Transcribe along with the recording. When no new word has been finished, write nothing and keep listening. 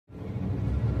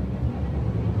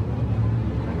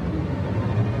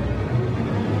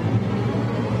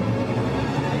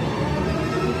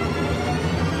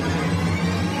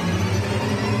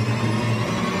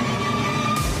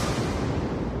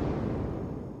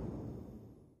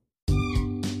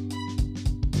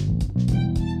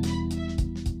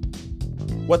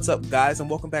What's up, guys, and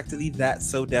welcome back to the That's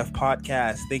So Deaf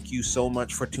podcast. Thank you so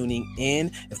much for tuning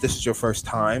in. If this is your first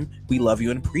time, we love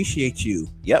you and appreciate you.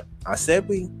 Yep, I said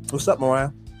we. What's up,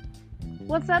 Mariah?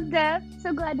 What's up, Dev?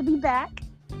 So glad to be back.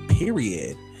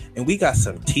 Period. And we got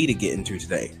some tea to get into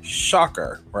today.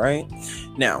 Shocker, right?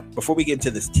 Now, before we get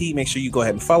into this tea, make sure you go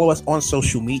ahead and follow us on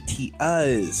social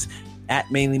medias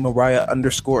at mainly Mariah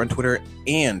 _ on Twitter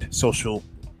and social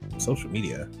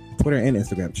media. Twitter and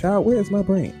Instagram. Child, where's my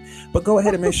brain? But go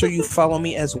ahead and make sure you follow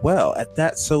me as well at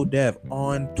That's So Dev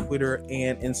on Twitter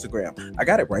and Instagram. I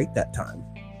got it right that time.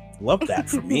 Love that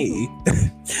for me.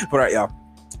 But all right, y'all.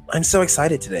 I'm so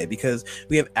excited today because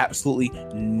we have absolutely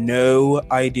no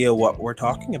idea what we're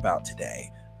talking about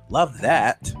today. Love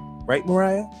that. Right,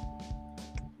 Mariah?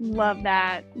 Love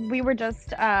that. We were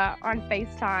just on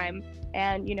FaceTime,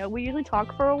 and we usually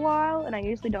talk for a while, and I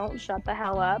usually don't shut the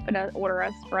hell up and order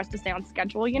for us to stay on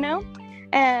schedule,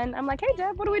 And I'm like, hey,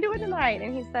 Deb, what are we doing tonight?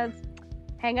 And he says,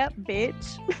 hang up,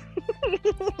 bitch.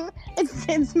 It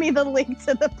sends me the link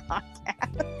to the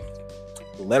podcast.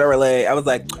 Literally, I was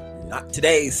like, not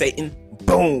today, Satan.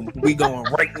 Boom, we going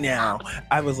right now.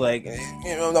 I was like,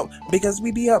 no, because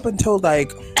we be up until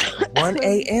like 1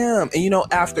 a.m. And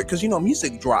after, because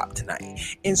music dropped tonight,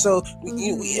 and so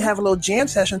we have a little jam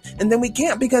session, and then we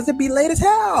can't because it'd be late as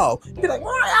hell. You'd be like,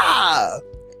 Mariah,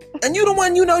 and you the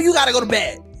one, you gotta go to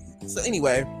bed. So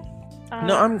anyway,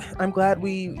 no, I'm glad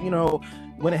we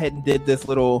went ahead and did this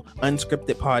little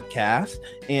unscripted podcast,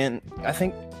 and I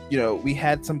think we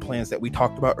had some plans that we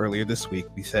talked about earlier this week.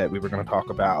 We said we were going to talk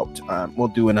about, we'll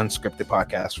do an unscripted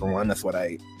podcast for one. That's what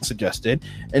I suggested.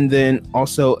 And then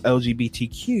also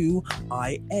LGBTQIA,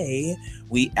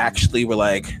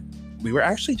 we were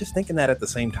actually just thinking that at the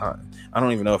same time. I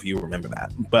don't even know if you remember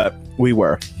that, but we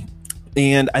were.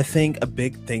 And I think a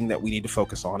big thing that we need to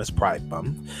focus on is Pride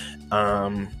Month.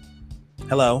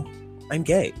 Hello, I'm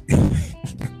gay.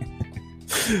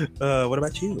 What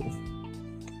about you?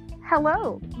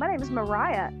 Hello, my name is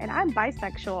Mariah, and I'm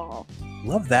bisexual.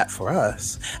 Love that for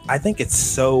us. I think it's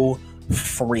so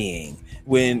freeing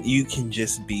when you can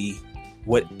just be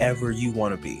whatever you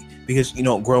want to be. Because,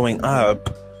 growing up,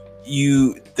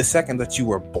 the second that you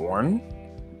were born,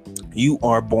 you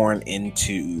are born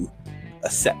into a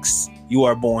sex. You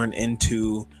are born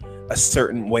into a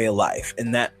certain way of life.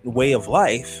 And that way of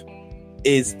life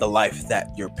is the life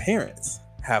that your parents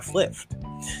have lived.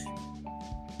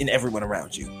 And everyone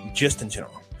around you, just in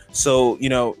general. So,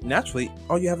 naturally,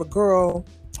 you have a girl,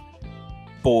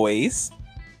 boys.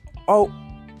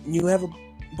 You have a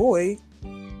boy,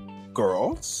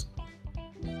 girls.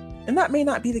 And that may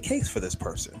not be the case for this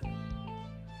person.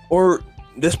 Or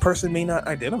this person may not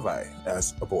identify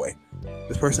as a boy.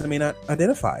 This person may not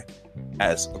identify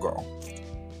as a girl.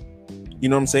 You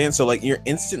know what I'm saying? So, you're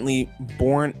instantly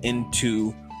born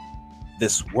into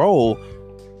this role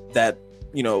that,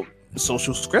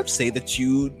 social scripts say that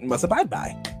you must abide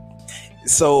by.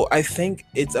 So I think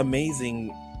it's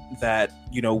amazing that,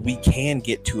 we can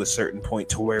get to a certain point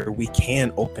to where we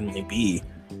can openly be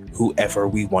whoever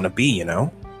we want to be,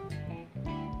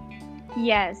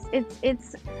 Yes,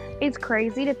 it's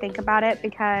crazy to think about it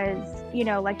because,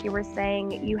 like you were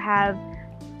saying,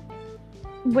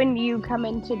 when you come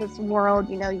into this world,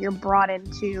 you're brought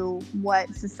into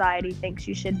what society thinks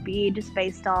you should be just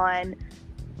based on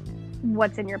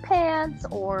what's in your pants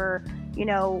or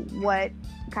what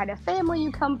kind of family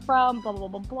you come from, blah blah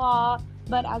blah blah.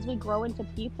 But as we grow into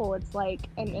people, it's like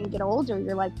and get older,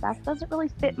 you're like, that doesn't really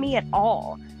fit me at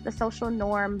all. The social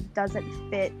norm doesn't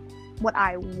fit what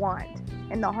I want.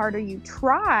 And the harder you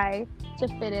try to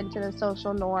fit into the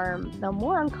social norm, the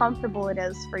more uncomfortable it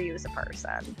is for you as a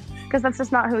person, because that's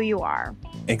just not who you are.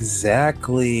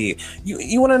 Exactly.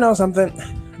 You want to know something?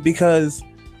 Because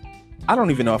I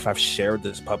don't even know if I've shared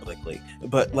this publicly,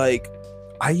 but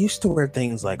I used to wear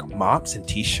things like mops and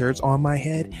t-shirts on my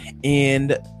head,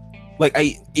 and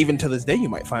I even to this day you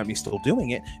might find me still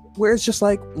doing it, where it's just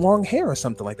long hair or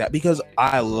something like that, because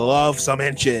I love some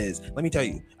inches. Let me tell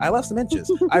you, I love some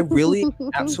inches. I really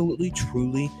absolutely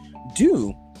truly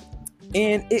do.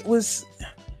 And it was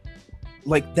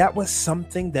that was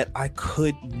something that I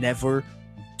could never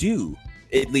do.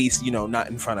 At least, not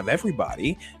in front of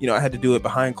everybody. I had to do it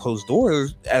behind closed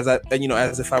doors as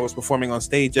if I was performing on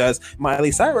stage as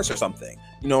Miley Cyrus or something,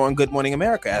 on Good Morning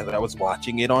America, as I was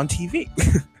watching it on TV.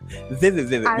 vivid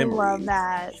memories. I love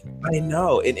that. I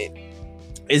know. And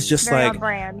it's just very on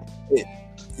brand.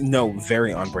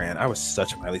 Very on brand. I was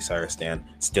such a Miley Cyrus stan,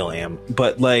 still am.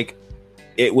 But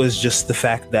it was just the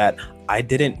fact that I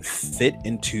didn't fit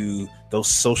into those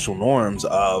social norms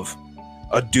of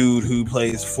a dude who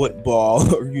plays football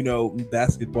or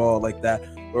basketball like that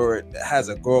or has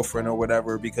a girlfriend or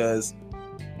whatever, because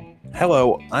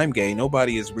hello, I'm gay.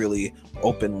 Nobody is really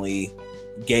openly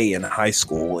gay in high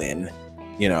school, and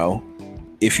you know,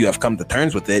 if you have come to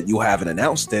terms with it, you haven't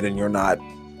announced it, and you're not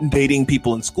dating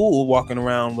people in school, walking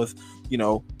around with, you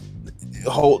know,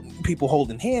 people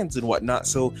holding hands and whatnot.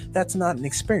 So that's not an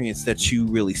experience that you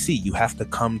really see. You have to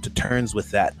come to terms with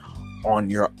that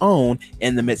on your own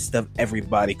in the midst of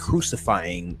everybody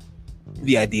crucifying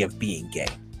the idea of being gay.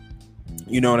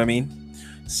 You know what I mean?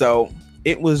 So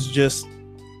it was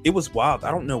wild.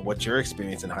 I don't know what your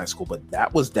experience in high school, but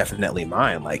that was definitely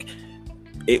mine. Like,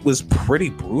 it was pretty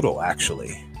brutal,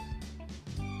 actually.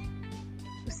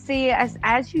 See,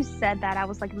 as you said that, I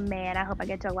was like, man, I hope I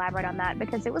get to elaborate on that,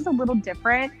 because it was a little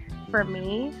different for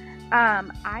me.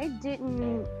 I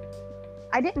didn't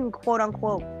quote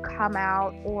unquote come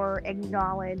out or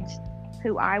acknowledge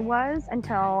who I was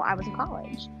until I was in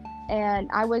college. And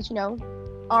I was, you know,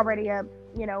 already a,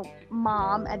 you know,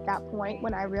 mom at that point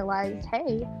when I realized,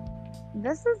 hey,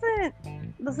 this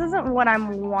isn't what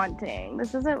I'm wanting.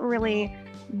 This isn't really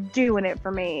doing it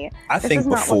for me. I think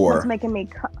before what's making me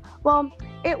well,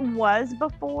 it was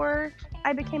before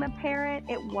I became a parent.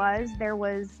 There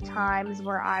was times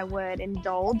where I would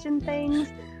indulge in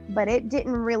things, but it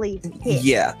didn't really hit.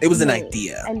 Yeah, it was me. an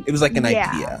idea. And it was like an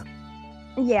idea.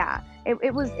 Yeah.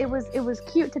 It was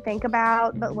cute to think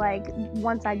about, but like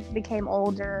once I became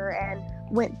older and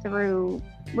went through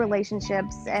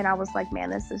relationships, and I was like,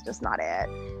 man, this is just not it.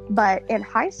 But in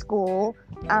high school,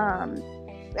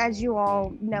 as you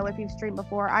all know, if you've streamed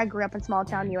before, I grew up in small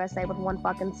town USA with one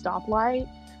fucking stoplight.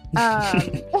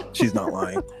 She's not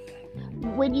lying.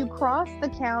 When you cross the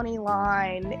county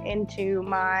line into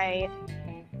my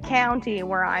county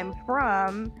where I'm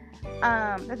from,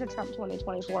 there's a Trump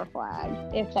 2024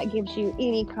 flag, if that gives you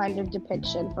any kind of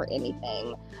depiction for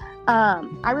anything.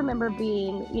 I remember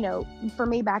being, you know, for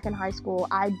me back in high school,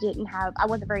 I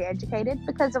wasn't very educated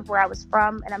because of where I was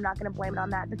from, and I'm not going to blame it on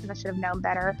that because I should have known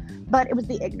better, but it was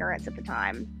the ignorance at the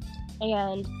time.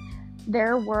 And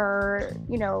there were,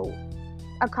 you know,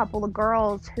 a couple of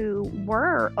girls who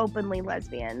were openly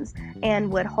lesbians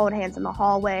and would hold hands in the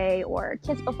hallway or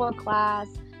kiss before class,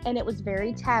 and it was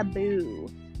very taboo.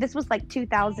 This was like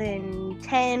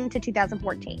 2010 to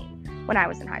 2014 when I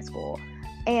was in high school.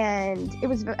 And it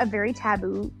was a very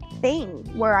taboo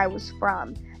thing where I was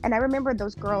from. And I remember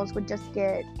those girls would just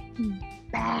get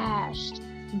bashed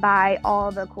by all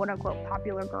the quote unquote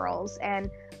popular girls. And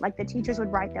like the teachers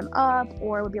would write them up,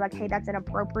 or it would be like, hey, that's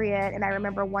inappropriate. And I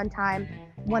remember one time,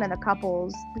 one of the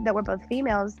couples that were both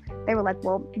females, they were like,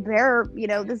 well, they're, you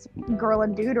know, this girl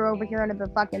and dude are over here under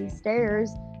the fucking stairs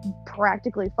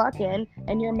practically fucking,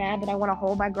 and you're mad that I want to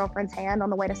hold my girlfriend's hand on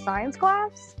the way to science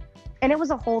class? And it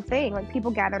was a whole thing. Like, people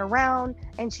gathered around,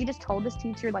 and she just told this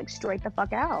teacher, like, straight the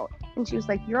fuck out. And she was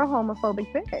like, you're a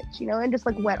homophobic bitch, you know, and just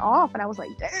like went off. And I was like,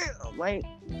 damn, like,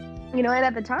 you know, and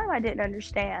at the time I didn't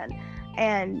understand.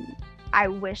 And I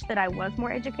wish that I was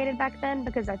more educated back then,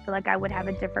 because I feel like I would have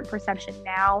a different perception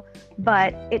now.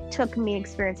 But it took me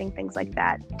experiencing things like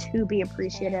that to be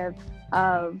appreciative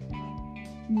of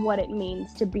what it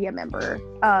means to be a member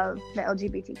of the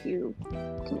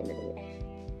LGBTQ community.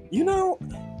 You know,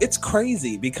 it's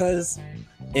crazy because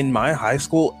in my high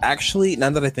school, actually, now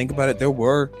that I think about it, there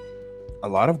were a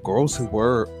lot of girls who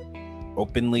were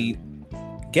openly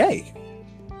gay.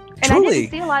 And truly. I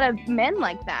didn't see a lot of men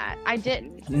like that. I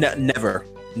didn't. Never.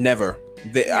 No.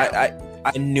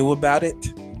 I knew about it,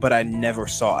 but I never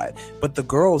saw it. But the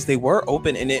girls, they were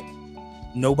open, and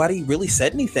nobody really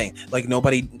said anything. Like,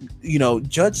 nobody, you know,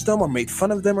 judged them or made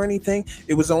fun of them or anything.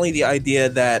 It was only the idea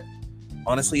that,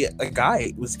 honestly, a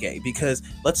guy was gay, because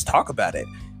let's talk about it.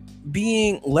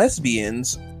 Being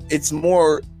lesbians, it's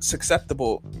more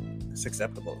susceptible to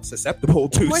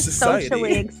more society.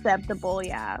 Socially acceptable,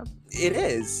 yeah. It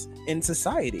is in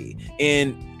society.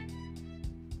 And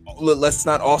let's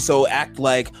not also act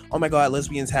like, oh my God,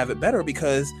 lesbians have it better,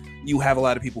 because you have a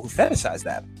lot of people who fetishize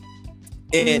that.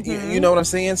 And you know what I'm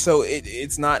saying? So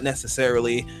it's not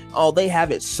necessarily, oh, they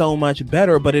have it so much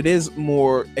better, but it is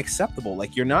more acceptable.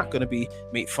 Like, you're not going to be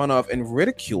made fun of and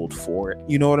ridiculed for it.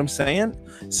 You know what I'm saying?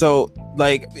 So,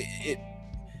 like,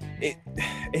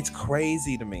 it's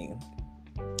crazy to me.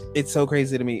 It's so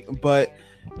crazy to me. But,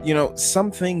 you know,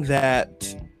 something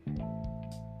that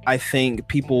I think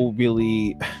people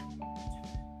really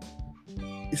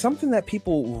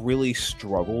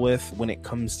struggle with when it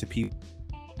comes to people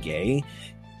gay,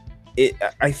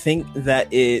 I think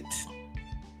it's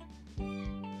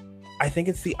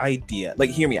the idea,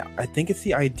 like, hear me out. I think it's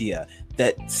the idea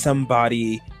that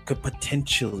somebody could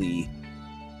potentially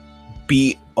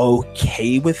be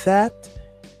okay with that,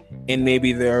 and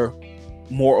maybe they're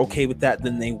more okay with that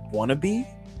than they want to be,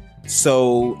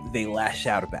 so they lash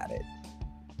out about it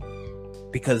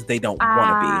because they don't want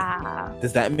to be.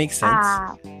 Does that make sense?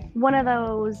 One of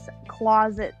those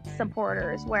closet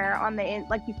supporters where on the end,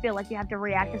 like, you feel like you have to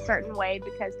react a certain way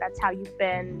because that's how you've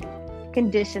been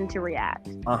conditioned to react.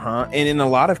 And in a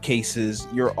lot of cases,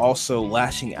 you're also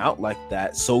lashing out like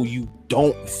that so you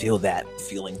don't feel that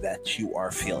feeling that you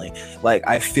are feeling. Like,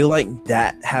 I feel like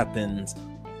that happens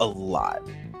a lot.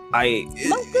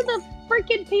 Most of the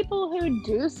freaking people who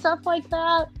do stuff like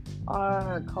that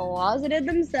are closeted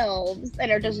themselves and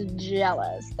are just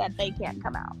jealous that they can't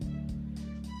come out.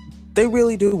 They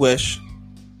really do wish.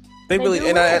 They really do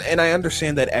and wish. I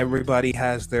understand that everybody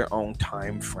has their own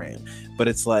time frame, but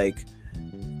it's like,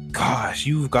 gosh,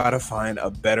 you've got to find a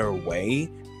better way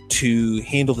to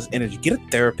handle this energy. Get a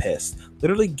therapist.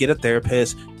 Literally get a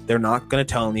therapist. They're not going to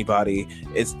tell anybody.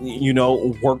 It's,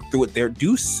 work through it there.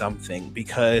 Do something,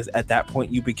 because at that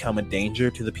point you become a danger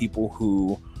to the people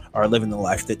who are living the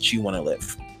life that you want to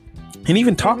live. And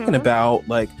even talking about,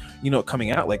 like,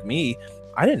 coming out, like me,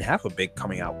 I didn't have a big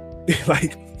coming out.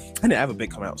 Like, I didn't have a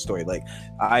big coming out story. Like,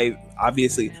 I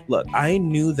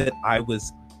knew that I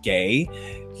was gay,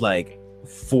 like,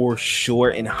 for sure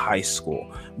in high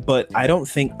school, but I don't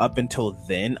think up until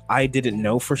then I didn't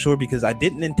know for sure, because I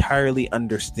didn't entirely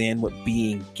understand what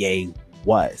being gay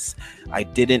was. I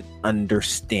didn't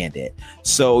understand it.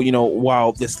 So,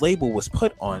 while this label was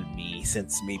put on me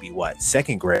since maybe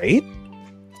second grade,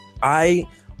 I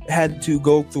had to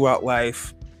go throughout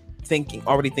life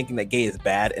already thinking that gay is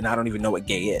bad, and I don't even know what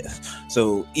gay is.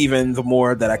 So even the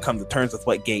more that I come to terms with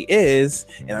what gay is,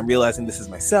 and I'm realizing this is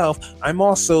myself, I'm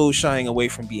also shying away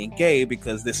from being gay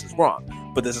because this is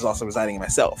wrong, but this is also residing in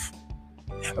myself.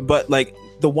 But like,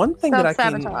 the one thing that I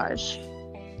can sabotage.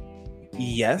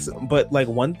 Yes, but like,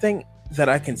 one thing that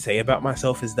I can say about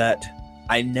myself is that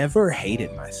I never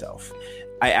hated myself.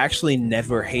 I actually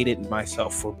never hated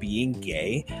myself for being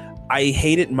gay. I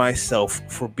hated myself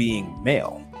for being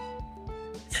male.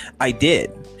 I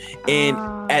did. And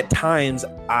at times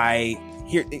I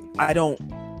don't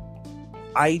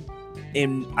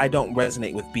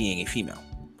resonate with being a female.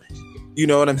 You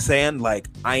know what I'm saying? Like,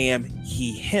 I am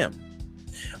he, him.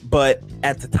 But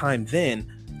at the time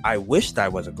then, I wished I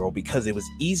was a girl because it was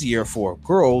easier for a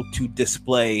girl to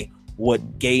display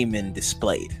what gay men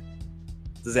displayed.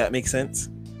 Does that make sense?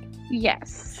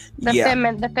 Yes. The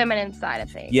feminine side of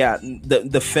things. Yeah,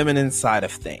 the feminine side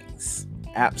of things.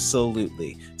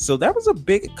 Absolutely. So that was a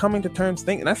big coming to terms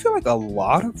thing, and I feel like a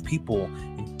lot of people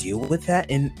deal with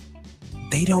that and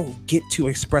they don't get to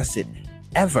express it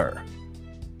ever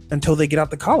until they get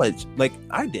out to college, like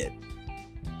I did,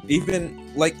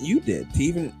 even like you did, to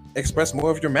even express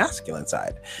more of your masculine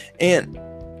side. And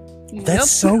that's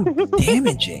so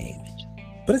damaging.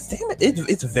 But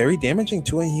it's very damaging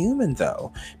to a human,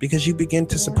 though, because you begin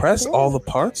to suppress all the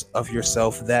parts of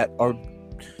yourself that are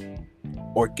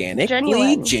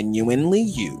organically, genuinely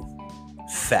you.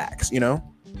 Facts,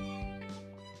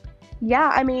 Yeah,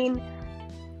 I mean,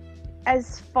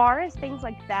 as far as things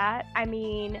like that, I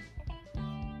mean,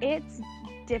 it's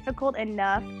difficult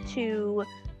enough to,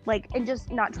 like, and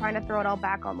just not trying to throw it all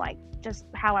back on, like, just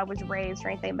how I was raised or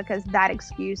anything, because that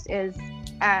excuse is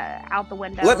out the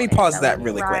window. Let me pause that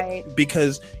really quick,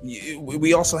 because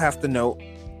we also have to note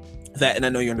that, and I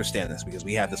know you understand this because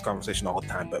we have this conversation all the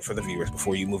time, but for the viewers,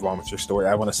 before you move on with your story,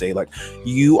 I want to say, like,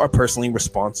 you are personally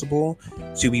responsible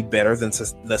to be better than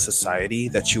the society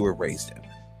that you were raised in.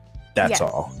 That's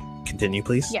all. Continue,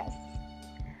 please. Yes.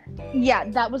 Yeah,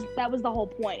 that was the whole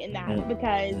point in that,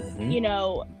 because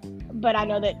but I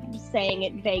know that saying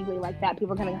it vaguely like that,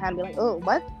 people are gonna kind of be like, oh,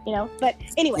 what, but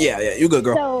anyway. Yeah, you good,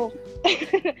 girl. So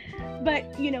but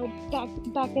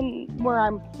back in where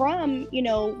I'm from,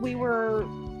 we were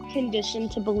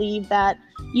conditioned to believe that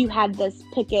you had this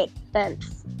picket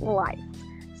fence life,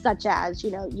 such as,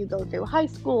 you go through high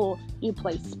school, you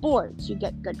play sports, you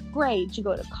get good grades, you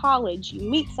go to college, you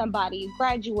meet somebody, you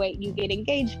graduate, you get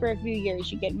engaged for a few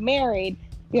years, you get married,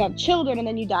 you have children, and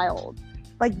then you die old.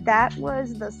 Like, that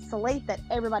was the slate that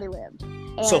everybody lived.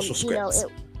 And, social scripts.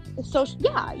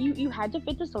 You had to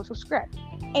fit the social script.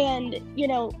 And,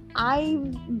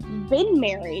 I've been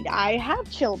married, I have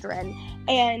children,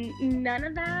 and none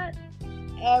of that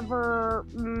ever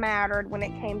mattered when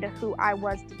it came to who I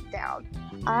was deep down.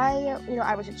 I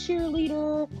was a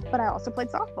cheerleader, but I also played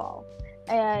softball.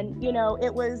 And,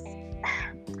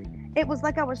 it was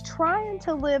like I was trying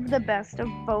to live the best of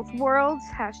both worlds.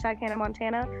 # Hannah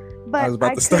Montana. But I was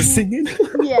about to start singing.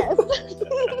 Yes.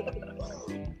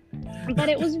 But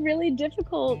it was really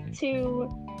difficult to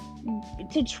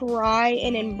try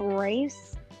and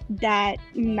embrace that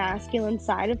masculine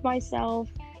side of myself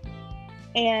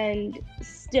and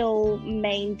still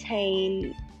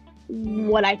maintain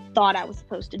what I thought I was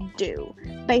supposed to do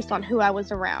based on who I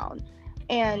was around.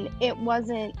 And it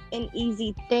wasn't an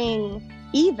easy thing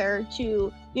either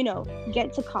to,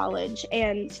 get to college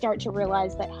and start to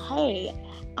realize that, hey,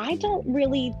 I don't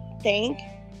really think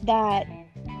that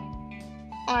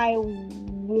I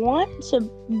want to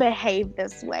behave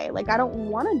this way. Like, I don't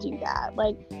want to do that.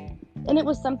 Like, and it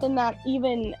was something that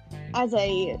even as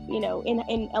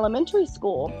in elementary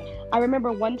school, I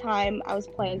remember one time I was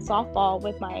playing softball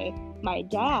with my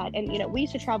dad, and we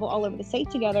used to travel all over the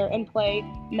state together and play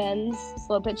men's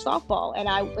slow pitch softball. And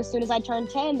as soon as I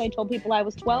turned 10, they told people I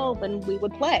was 12 and we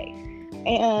would play.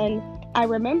 And I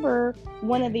remember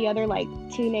one of the other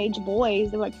teenage boys,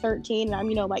 they were 13 and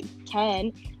I'm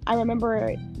 10. I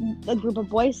remember a group of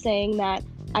boys saying that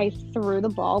I threw the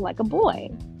ball like a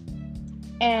boy.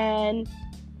 And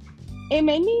it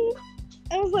made me,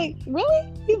 I was like,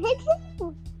 really? You think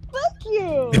so? Fuck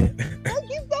you. Thank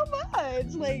you so much.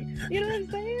 You know what I'm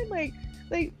saying?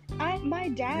 My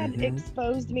dad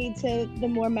exposed me to the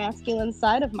more masculine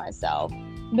side of myself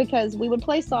because we would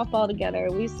play softball together.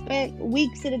 We spent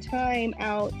weeks at a time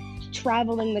out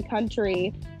traveling the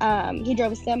country. He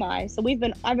drove a semi, so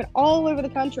I've been all over the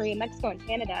country in Mexico and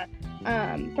Canada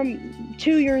from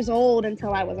 2 years old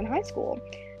until I was in high school.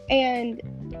 And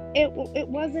it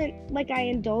wasn't like I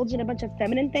indulged in a bunch of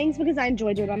feminine things because I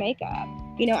enjoy doing my makeup.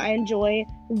 I enjoy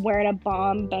wearing a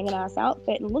bomb banging ass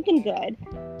outfit and looking good.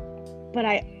 But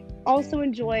I also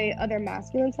enjoy other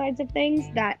masculine sides of things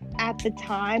that at the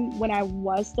time when I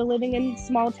was still living in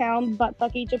small town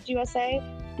buttfuck Egypt, USA,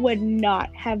 would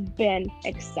not have been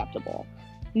acceptable.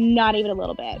 Not even a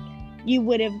little bit. You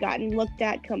would have gotten looked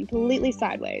at completely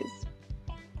sideways.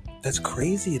 That's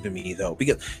crazy to me, though,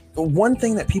 because one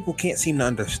thing that people can't seem to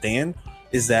understand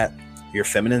is that your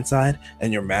feminine side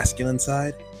and your masculine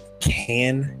side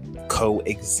can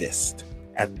coexist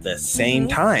at the same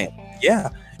time. Yeah,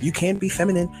 you can be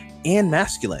feminine and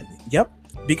masculine. Yep,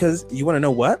 because you want to know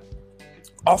what?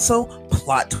 Also,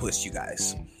 plot twist, you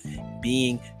guys.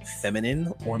 Being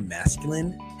feminine or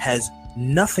masculine has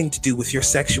nothing to do with your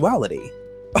sexuality.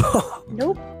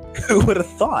 Nope. Who would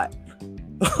have thought?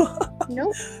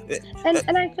 Nope.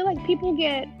 And I feel like people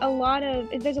get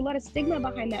there's a lot of stigma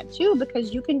behind that too,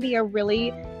 because you can be a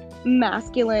really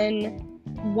masculine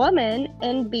woman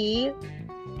and be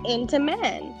into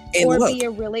men, or be a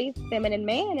really feminine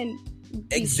man and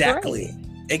be exactly straight.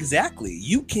 Exactly.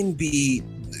 You could be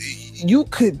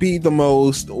the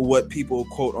most, what people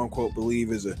quote unquote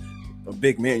believe is a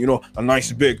big man, a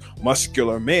nice big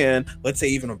muscular man, let's say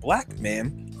even a black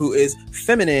man who is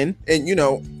feminine and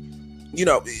your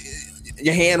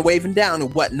hand waving down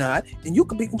and whatnot, and you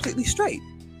could be completely straight.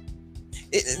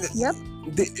 Yep.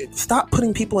 Stop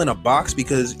putting people in a box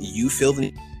because you feel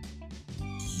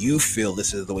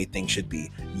this is the way things should be.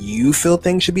 You feel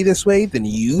things should be this way, then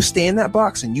you stay in that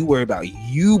box and you worry about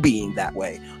you being that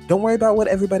way. Don't worry about what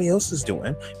everybody else is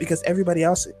doing, because everybody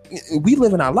else, we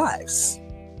live in our lives.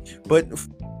 But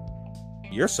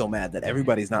you're so mad that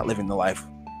everybody's not living the life,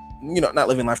 not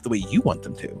living life the way you want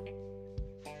them to.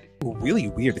 Really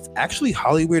weird. It's actually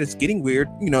Hollywood. It's getting weird.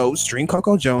 Stream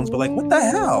Coco Jones, but what the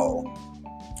hell?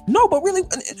 No, but really, no,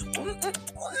 but what the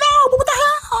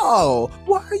hell?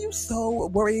 Why are you so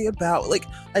worried about,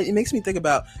 it makes me think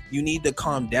about, you need to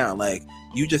calm down.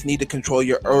 You just need to control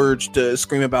your urge to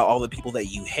scream about all the people that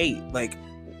you hate.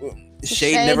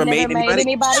 Shade never made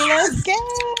anybody less gay.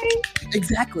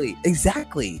 Exactly.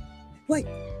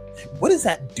 What is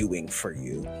that doing for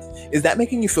you? Is that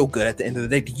making you feel good at the end of the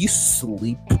day? Do you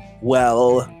sleep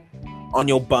well on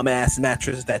your bum ass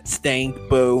mattress that stank,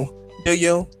 boo? Do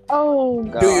you? Oh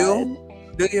God.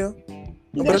 Do you?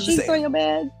 You got sheets on your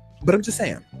bed? But I'm just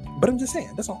saying.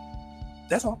 That's all.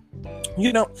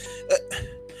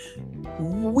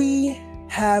 We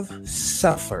have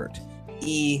suffered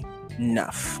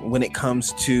enough when it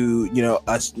comes to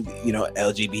us,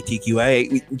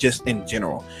 LGBTQIA, just in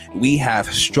general. We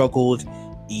have struggled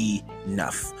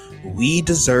enough. We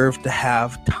deserve to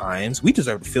have times. We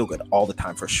deserve to feel good all the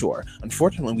time, for sure.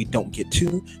 Unfortunately, we don't get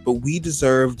to, but we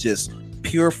deserve just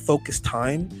pure focused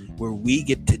time where we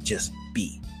get to just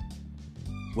be,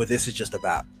 where this is just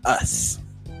about us.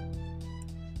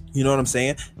 You know what I'm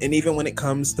saying? And even when it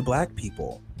comes to black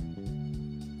people,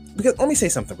 because let me say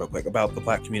something real quick about the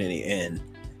black community and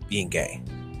being gay,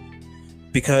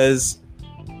 because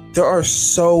there are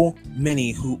so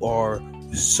many who are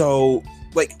so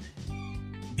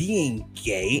being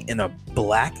gay in a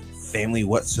black family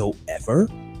whatsoever,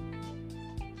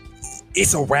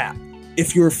 it's a wrap.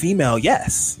 If you're a female,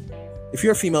 yes. If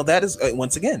you're a female, that is,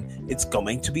 once again, it's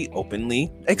going to be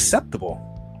openly acceptable.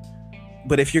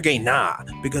 But if you're gay, nah,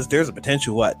 because there's a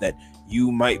potential that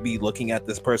you might be looking at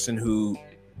this person who,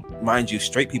 mind you,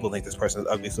 straight people think this person is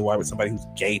ugly, so why would somebody who's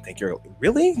gay think you're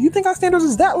really? You think our standards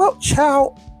is that low?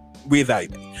 Child,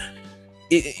 reevaluate.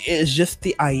 It is just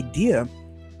the idea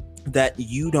that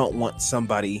you don't want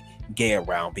somebody gay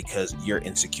around because you're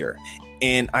insecure.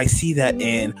 And I see that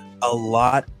in a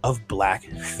lot of Black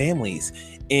families.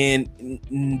 And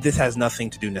this has nothing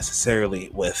to do necessarily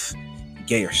with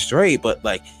gay or straight, but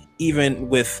like even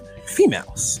with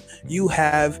females. You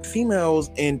have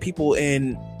females and people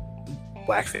in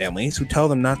Black families who tell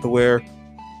them not to wear,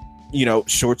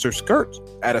 shorts or skirts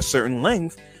at a certain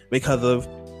length because of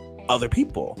other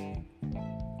people.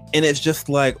 And it's just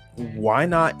like, why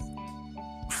not,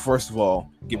 first of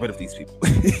all, get rid of these people?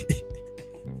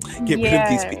 Get rid of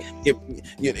these people.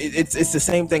 It's the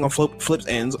same thing on flips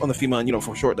ends on the female,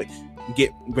 from short, like,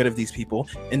 get rid of these people.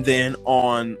 And then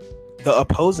on the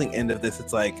opposing end of this,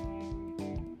 it's like,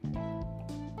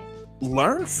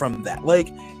 learn from that.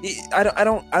 Like, I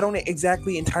don't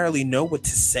exactly entirely know what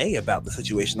to say about the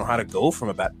situation or how to go from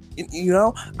about,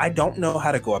 I don't know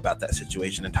how to go about that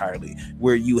situation entirely,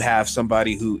 where you have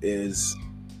somebody who is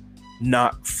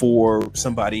not for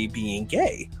somebody being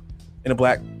gay in a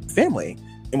Black family.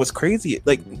 And what's crazy,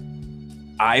 like,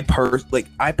 I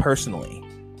personally,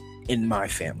 in my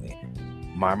family,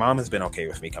 my mom has been okay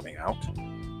with me coming out.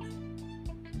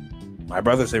 My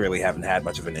brothers, they really haven't had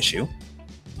much of an issue.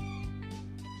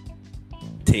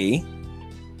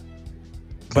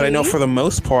 But I know for the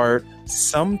most part,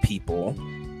 some people,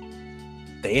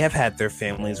 they have had their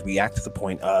families react to the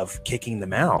point of kicking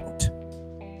them out.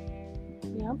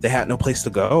 Yep. They had no place to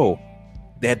go.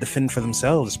 They had to fend for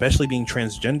themselves, especially being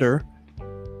transgender.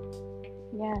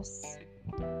 Yes.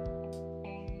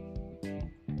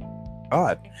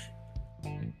 God.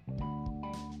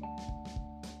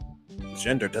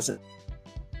 Gender doesn't.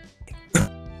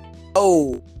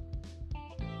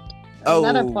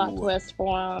 Another plot twist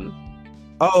for him.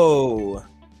 Oh,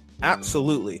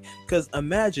 absolutely. Because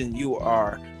imagine you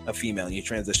are a female and you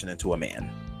transition into a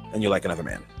man and you're like another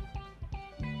man.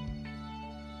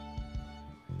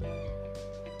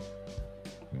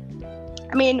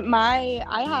 I mean, I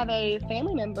have a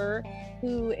family member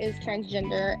who is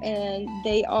transgender, and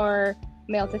they are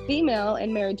male to female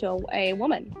and married to a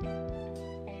woman.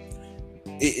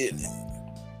 It's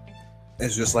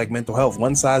just like mental health.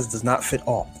 One size does not fit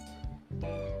all.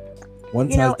 One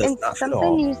size does not fit all.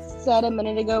 Something you said a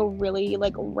minute ago really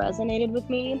resonated with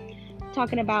me,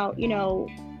 talking about,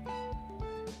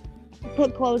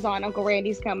 put clothes on, Uncle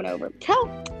Randy's coming over.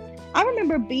 I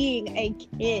remember being a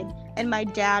kid and my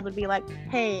dad would be like,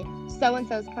 hey,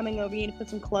 so-and-so's coming over, you need to put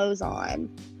some clothes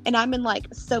on. And I'm in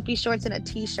soapy shorts and a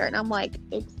t-shirt. And I'm like,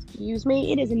 excuse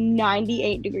me, it is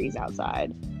 98 degrees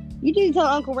outside. You need to tell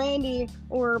Uncle Randy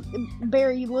or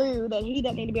Barry Lou that he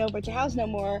doesn't need to be over at your house no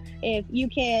more if you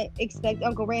can't expect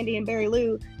Uncle Randy and Barry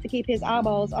Lou to keep his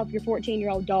eyeballs off your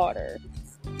 14-year-old daughter.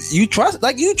 You trust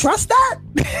that? You trust that?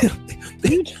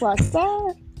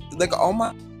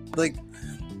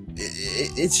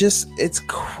 It's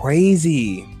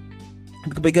crazy.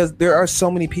 Because there are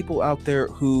so many people out there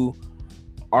who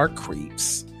are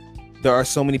creeps. There are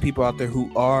so many people out there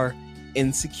who are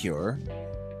insecure.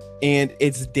 And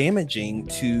it's damaging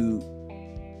to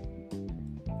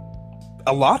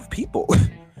a lot of people.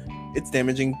 It's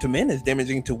damaging to men. It's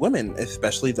damaging to women,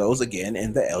 especially those, again,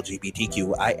 in the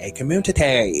LGBTQIA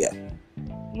community.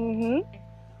 Mm-hmm.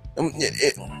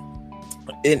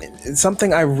 And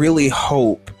something I really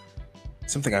hope,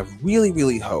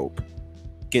 really hope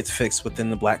gets fixed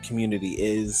within the Black community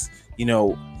is,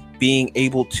 being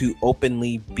able to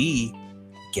openly be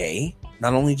gay,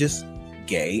 not only just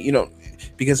gay,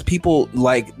 because people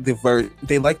like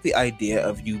they like the idea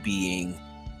of you being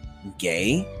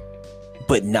gay,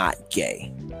 but not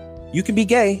gay. You can be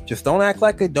gay, just don't act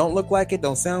like it, don't look like it,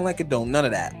 don't sound like it, none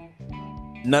of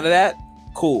that.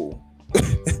 Cool.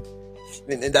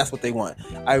 And that's what they want.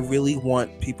 I really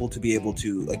want people to be able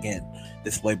to, again,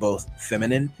 display both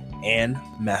feminine and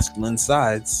masculine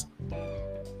sides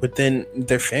within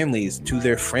their families, to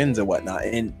their friends and whatnot.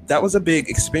 And that was a big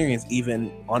experience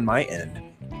even on my end.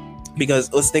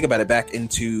 Because let's think about it, back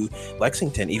into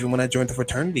Lexington, even when I joined the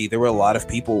fraternity, there were a lot of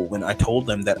people, when I told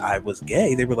them that I was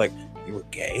gay, they were like, you were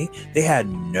gay? They had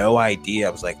no idea. I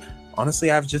was like,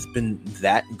 honestly, I've just been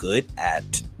that good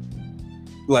at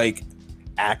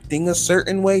acting a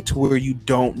certain way to where you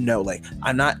don't know.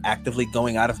 I'm not actively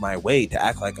going out of my way to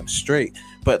act like I'm straight,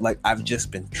 but I've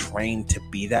just been trained to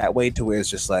be that way to where it's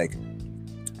just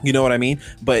you know what I mean?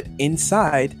 But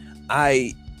inside,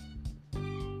 I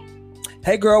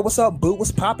Hey girl, what's up, boo?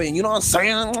 What's popping? You know what I'm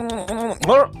saying? You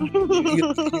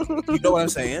know what I'm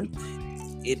saying?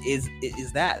 It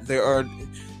is that there are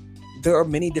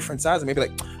many different sides, and maybe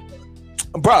like,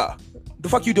 bruh, the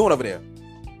fuck you doing over there?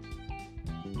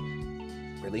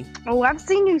 Really? Oh, I've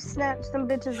seen you snatch some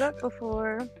bitches up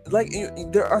before. Like,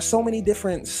 there are so many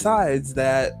different sides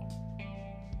that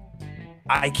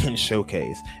I can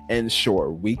showcase. And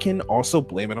sure, we can also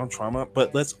blame it on trauma,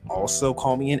 but let's also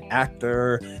call me an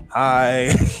actor.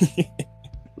 Hi.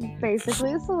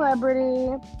 Basically a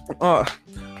celebrity.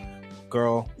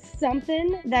 Girl.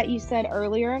 Something that you said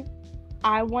earlier,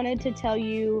 I wanted to tell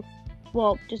you,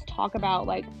 well, just talk about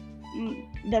like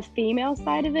the female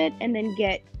side of it and then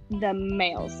get the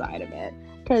male side of it,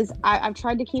 because I've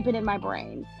tried to keep it in my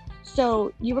brain.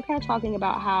 So you were kind of talking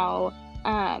about how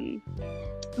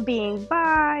being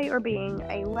bi or being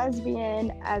a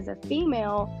lesbian as a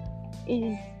female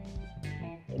is,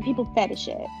 people fetish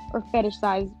it or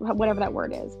fetishize, whatever that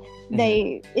word is.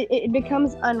 It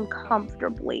becomes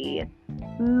uncomfortably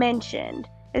mentioned,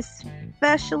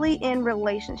 especially in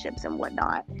relationships and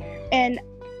whatnot. And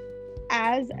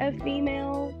as a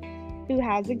female who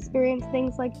has experienced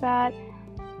things like that,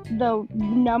 the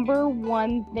number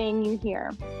one thing you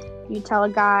hear, you tell a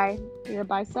guy you're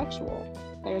bisexual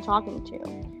that you're talking to,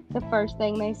 the first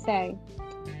thing they say,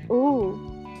 ooh,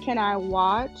 can I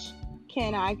watch?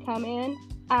 Can I come in?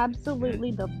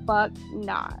 Absolutely the fuck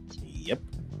not. Yep.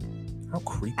 How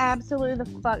creepy. Absolutely the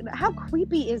fuck not. How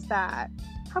creepy is that?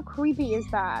 How creepy is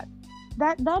that?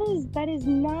 That is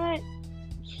not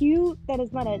cute. That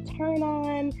is not a turn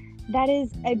on. That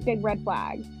is a big red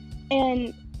flag.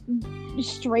 And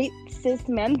straight cis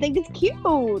men think it's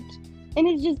cute. And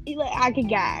it's just, I could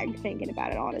gag thinking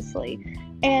about it, honestly.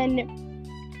 And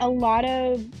a lot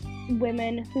of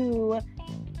women who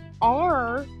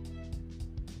are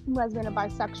lesbian or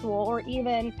bisexual or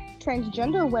even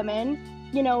transgender women,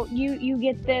 you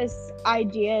get this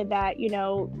idea that,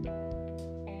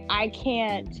 I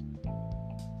can't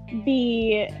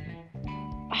be...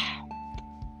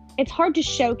 It's hard to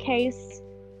showcase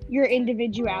your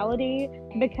individuality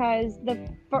because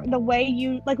the way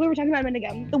you, like we were talking about a minute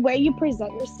ago, the way you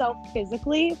present yourself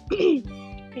physically,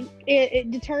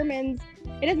 it determines,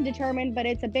 it doesn't determine, but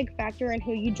it's a big factor in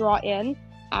who you draw in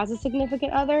as a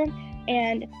significant other.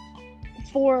 And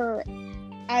for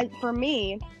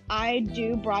me, I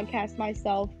do broadcast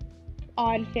myself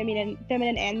on feminine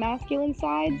and masculine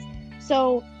sides.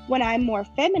 So when I'm more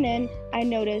feminine, I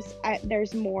notice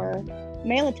there's more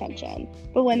male attention.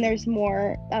 But when there's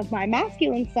more of my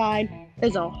masculine side,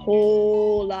 there's a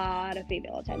whole lot of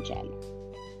female attention.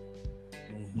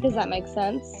 Mm-hmm. Does that make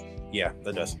sense? Yeah,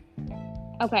 that does.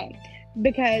 Okay,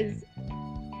 because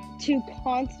to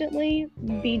constantly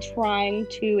be trying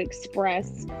to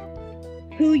express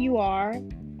who you are,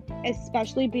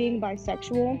 especially being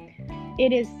bisexual,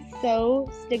 it is so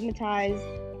stigmatized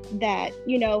that,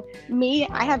 me,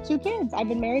 I have 2 kids. I've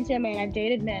been married to a man, I've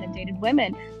dated men, I've dated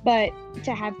women, but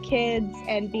to have kids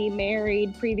and be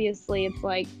married previously, it's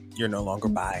like, you're no longer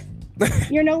bi.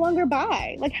 You're no longer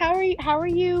bi. Like, how are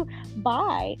you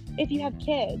bi if you have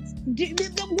kids?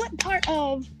 What part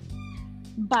of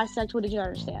bisexual did you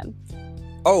understand?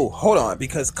 Oh, hold on,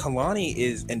 because Kalani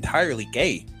is entirely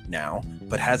gay now,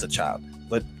 but has a child.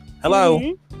 But hello,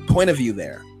 point of view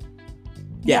there.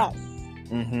 Yeah. Yes.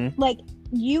 Mm-hmm. Like,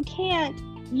 you can't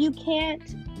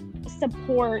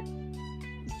support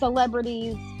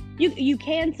celebrities. You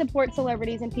can support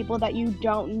celebrities and people that you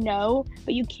don't know,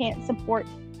 but you can't support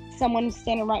someone who's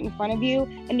standing right in front of you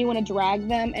and you want to drag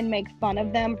them and make fun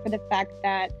of them for the fact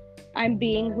that I'm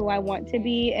being who I want to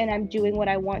be and I'm doing what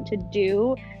I want to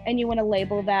do, and you want to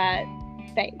label that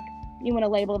fake. You want to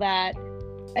label that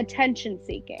attention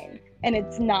seeking, and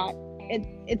it's not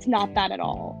that at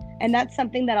all. And that's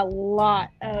something that a lot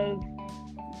of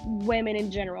women in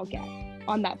general get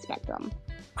on that spectrum.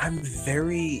 I'm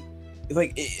very,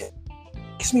 it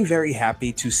makes me very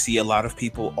happy to see a lot of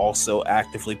people also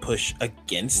actively push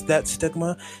against that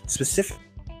stigma.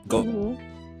 Specifically,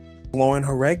 Lauren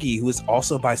Horegi, who is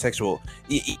also bisexual,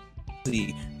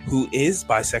 who is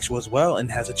bisexual as well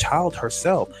and has a child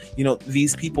herself.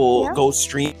 These people go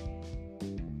stream.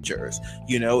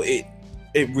 It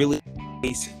really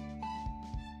is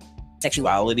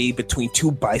sexuality between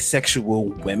 2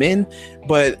 bisexual women,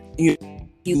 but you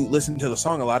listen to the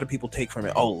song, a lot of people take from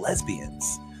it, oh,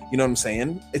 lesbians. You know what I'm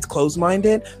saying? It's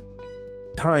closed-minded.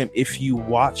 If you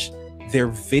watch their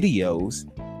videos,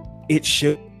 it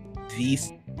shows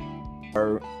these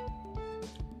are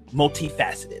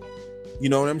multifaceted. You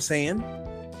know what I'm saying?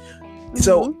 Mm-hmm.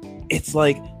 So it's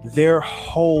like their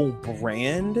whole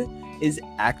brand is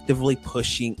actively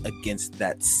pushing against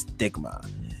that stigma.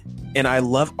 And I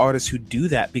love artists who do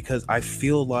that, because I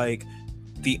feel like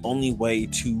the only way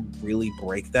to really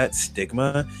break that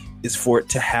stigma is for it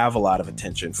to have a lot of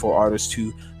attention, for artists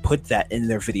to put that in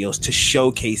their videos, to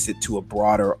showcase it to a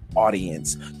broader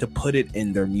audience, to put it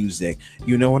in their music.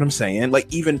 You know what I'm saying?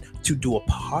 Like, even to do a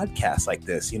podcast like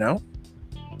this, you know?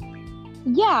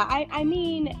 Yeah, I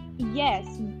mean, yes,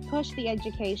 push the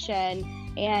education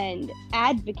and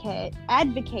advocate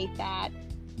that.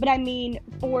 But I mean,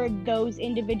 for those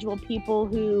individual people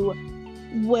who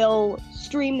will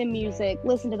stream the music,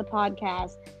 listen to the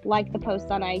podcast, like the post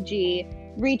on IG,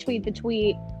 retweet the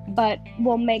tweet, but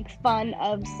will make fun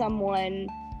of someone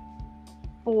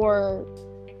for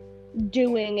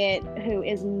doing it who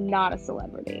is not a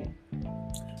celebrity.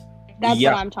 That's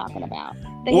what I'm talking about.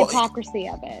 The hypocrisy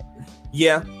of it.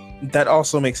 Yeah, that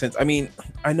also makes sense. I mean,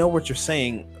 I know what you're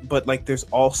saying, but like there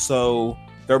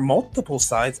are multiple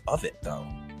sides of it though.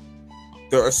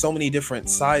 There are so many different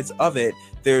sides of it.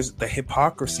 There's the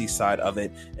hypocrisy side of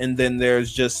it, and then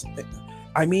there's just,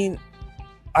 I mean,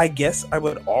 I guess I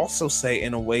would also say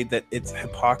in a way that it's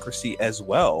hypocrisy as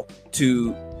well,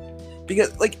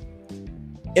 because like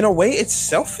in a way it's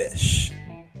selfish,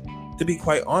 to be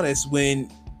quite honest,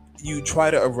 when you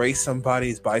try to erase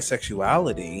somebody's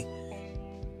bisexuality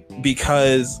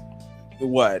because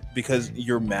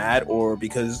you're mad, or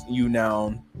because you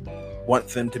now want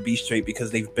them to be straight because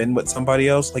they've been with somebody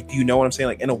else. Like, do you know what I'm saying?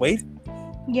 Like, in a way,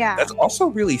 yeah, that's also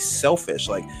really selfish.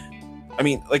 Like, I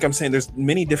mean, like I'm saying, there's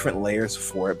many different layers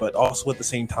for it, but also at the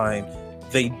same time,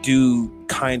 they do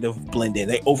kind of blend in.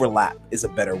 They overlap is a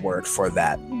better word for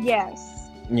that.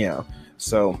 Yes. Yeah.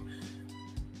 So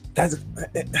that's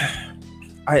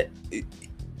I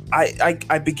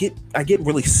get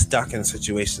really stuck in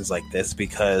situations like this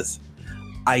because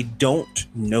I don't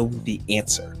know the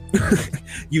answer.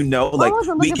 You know, like,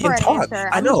 we can talk.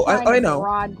 I know.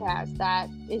 Broadcast that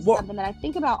is something that I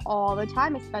think about all the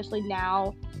time, especially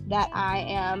now that I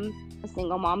am a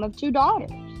single mom of 2 daughters.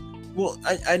 Well,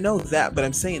 I know that, but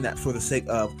I'm saying that for the sake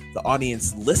of the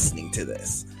audience listening to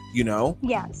this, you know?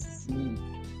 Yes.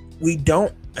 We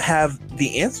don't have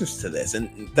the answers to this,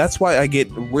 and that's why I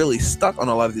get really stuck on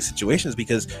a lot of these situations,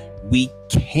 because we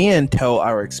can tell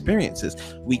our experiences,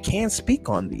 we can speak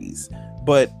on these,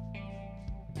 but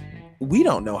we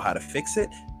don't know how to fix it.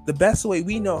 The best way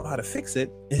we know how to fix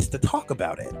it is to talk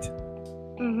about it.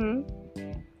 Mm-hmm.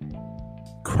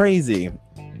 Crazy.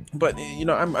 But, you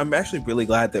know, I'm actually really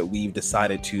glad that we've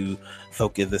decided to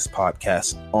focus this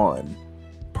podcast on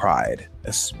Pride,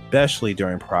 especially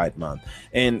during Pride Month,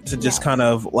 and to just kind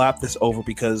of lap this over,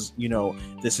 because, you know,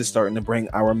 this is starting to bring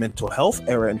our mental health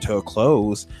era into a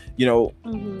close. You know,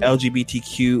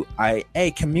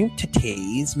 LGBTQIA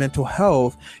communities, mental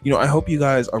health, you know, I hope you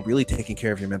guys are really taking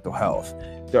care of your mental health.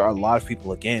 There are a lot of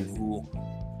people, again, who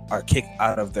are kicked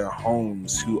out of their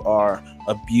homes, who are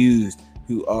abused,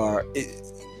 who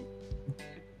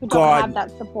don't have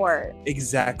that support.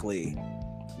 Exactly.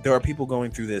 There are people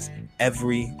going through this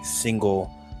every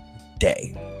single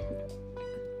day.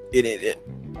 It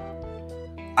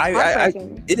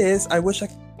is. I wish I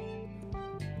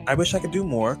could do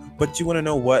more, but you want to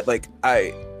know what? Like,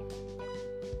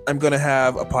 I'm gonna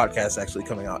have a podcast actually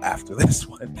coming out after this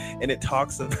one, and it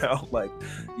talks about like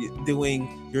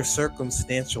doing your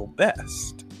circumstantial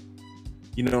best.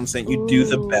 You know what I'm saying? You do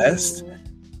the best.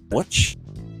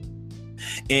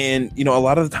 And, you know, a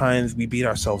lot of the times we beat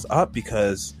ourselves up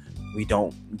because we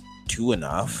don't do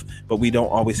enough, but we don't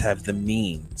always have the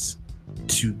means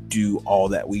to do all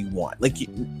that we want. Like,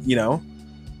 you know?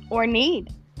 Or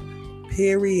need.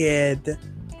 Period.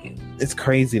 It's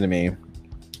crazy to me.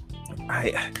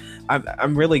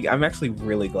 I'm actually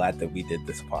really glad that we did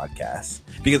this podcast,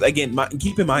 because again,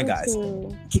 keep in mind, guys,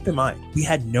 we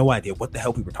had no idea what the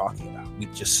hell we were talking about. We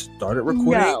just started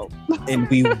recording and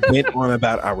we went on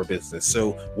about our business.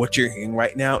 So what you're hearing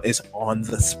right now is on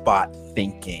the spot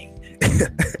thinking.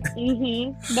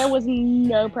 There was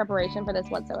no preparation for this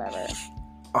whatsoever.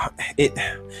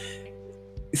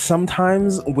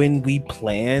 Sometimes when we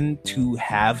plan to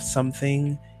have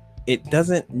something, it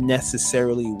doesn't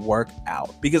necessarily work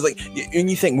out, because like, and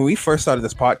you think when we first started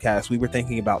this podcast, we were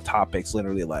thinking about topics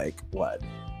literally like a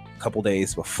couple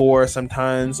days before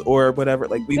sometimes, or whatever.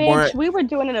 Like, we were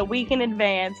doing it a week in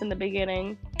advance in the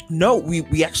beginning. No,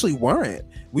 we actually weren't.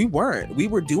 We were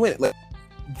doing it like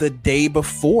the day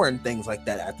before and things like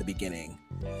that at the beginning.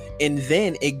 And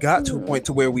then it got to a point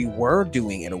to where we were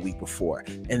doing it a week before,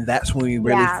 and that's when we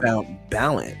really found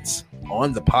balance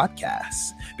on the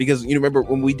podcast. Because you remember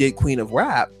when we did Queen of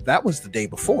Rap, that was the day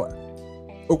before.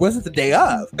 Or was it the day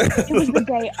of? It was the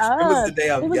day of. It was the day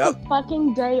of. It was Yep. the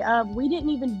fucking day of. We didn't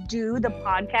even do the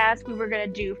podcast we were gonna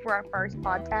do for our first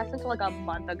podcast until like a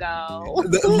month ago.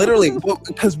 Literally,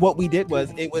 because what we did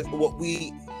was, it was what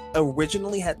we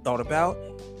originally had thought about.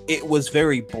 It was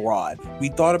very broad. We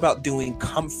thought about doing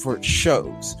comfort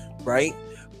shows, right?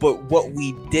 But what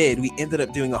we did, we ended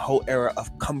up doing a whole era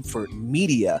of comfort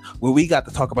media where we got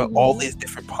to talk about all these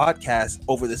different podcasts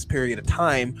over this period of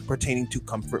time pertaining to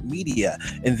comfort media.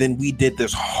 And then we did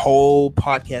this whole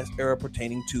podcast era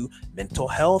pertaining to mental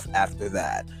health after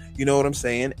that. You know what I'm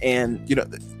saying? And, you know,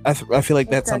 I feel like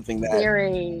that's something that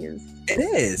series. It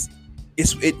is.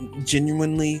 It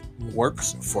genuinely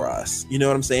works for us. You know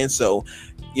what I'm saying? So,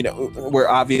 you know, we're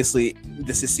obviously,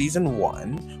 this is season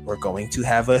 1. We're going to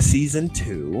have a season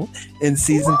 2, and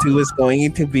season 2 is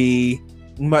going to be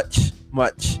much,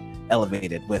 much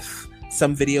elevated with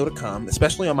some video to come,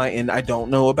 especially on my end. I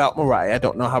don't know about Mariah. I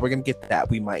don't know how we're going to get that.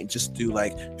 We might just do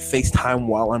like FaceTime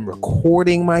while I'm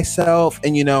recording myself,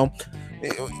 and, you know,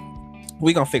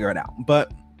 we're going to figure it out.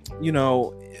 But, you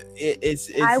know, it's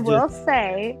I will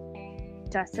say,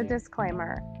 just a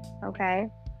disclaimer, okay?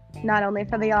 Not only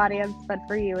for the audience, but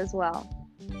for you as well.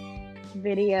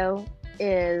 Video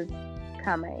is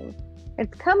coming.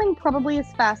 It's coming probably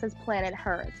as fast as Planet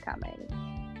Her is coming.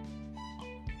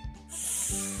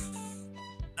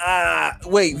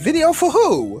 Wait, video for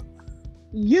who?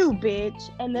 You, bitch,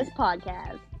 and this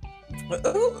podcast.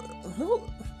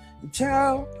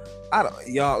 Child,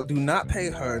 y'all do not pay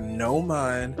her no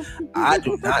mind. I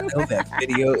do not know that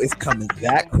video is coming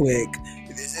that quick.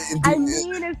 I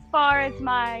mean, as far as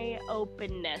my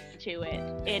openness to it,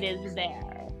 it is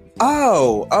there.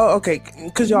 Oh, okay.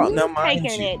 Because y'all, now mind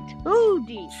taking you, it too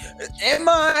deep. Am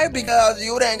I? Because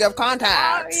you didn't give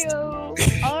contacts. Are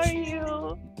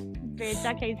you? Bitch,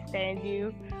 I can't stand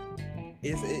you.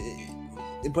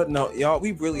 But no, y'all,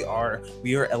 we really are.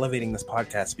 We are elevating this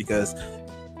podcast because,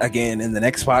 again, in the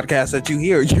next podcast that you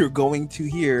hear, you're going to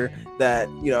hear that,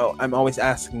 you know, I'm always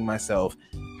asking myself,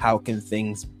 how can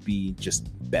things be just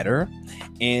better?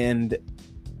 And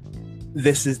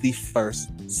this is the first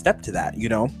step to that, you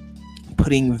know,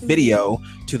 putting video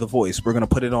to the voice. We're going to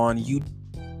put it on YouTube,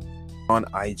 on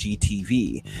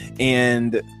IGTV,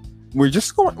 and we're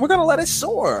going to let it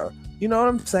soar. You know what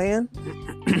I'm saying?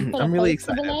 I'm really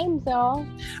excited. The names, y'all.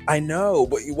 I know,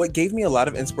 but what gave me a lot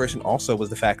of inspiration also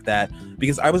was the fact that,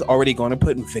 because I was already going to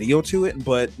put video to it,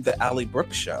 but the Allie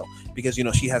Brooks show, because, you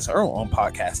know, she has her own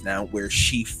podcast now where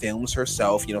she films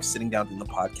herself, you know, sitting down doing the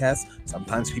podcast.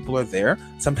 Sometimes people are there,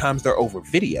 sometimes they're over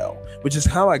video, which is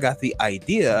how I got the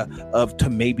idea of to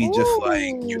maybe just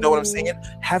like, you know what I'm saying?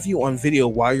 Have you on video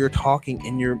while you're talking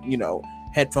in your, you know,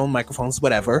 headphone, microphones,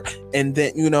 whatever, and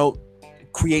then, you know,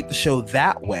 create the show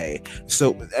that way.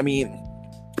 So, I mean,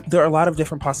 there are a lot of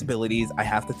different possibilities. I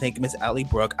have to thank Miss Allie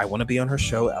Brooke. I want to be on her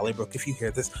show. Allie Brooke, if you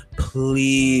hear this,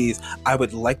 please, I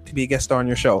would like to be a guest star on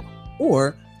your show,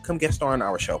 or come guest star on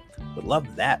our show. Would love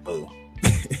that, boo.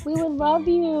 We would love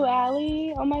you,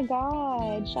 Allie. Oh my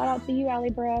God. Shout out to you,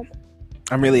 Allie Brooke.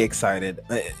 I'm really excited.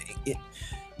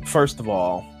 First of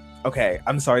all, okay,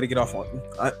 I'm sorry to get off on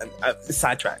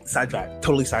sidetrack,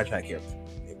 totally sidetrack here.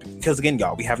 Because again,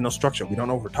 y'all, we have no structure. We don't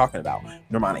know what we're talking about.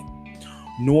 Normani,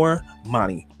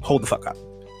 hold the fuck up.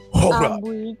 Hold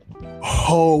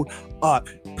up.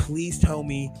 Please tell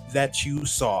me that you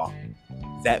saw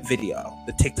that video,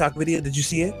 the TikTok video. Did you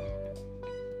see it?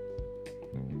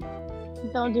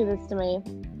 Don't do this to me.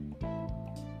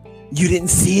 You didn't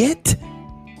see it?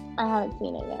 I haven't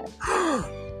seen it yet.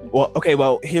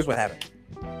 Well, here's what happened.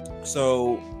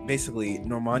 So basically,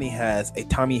 Normani has a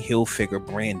Tommy Hilfiger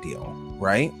brand deal,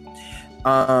 right?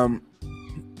 Tommy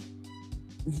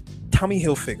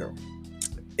Hilfiger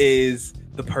is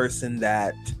the person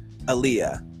that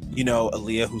Aaliyah, you know,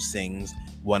 Aaliyah who sings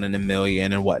One in a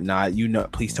Million and whatnot. You know,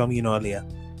 please tell me you know Aaliyah.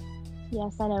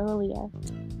 Yes, I know Aaliyah.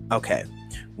 Okay,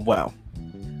 well,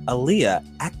 Aaliyah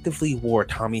actively wore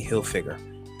Tommy Hilfiger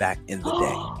back in the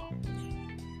day.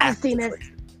 I've seen it.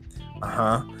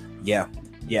 Yeah.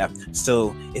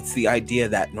 So it's the idea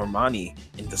that Normani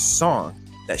in the song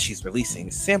that she's releasing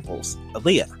samples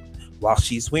Aaliyah while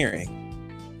she's wearing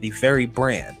the very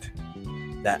brand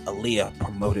that Aaliyah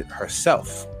promoted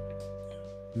herself.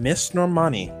 Miss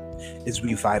Normani is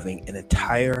reviving an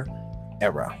entire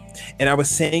era. And I was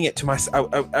saying it to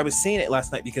myself, I was saying it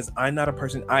last night because I'm not a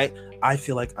person, I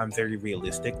feel like I'm very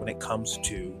realistic when it comes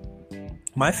to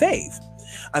my fave.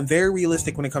 I'm very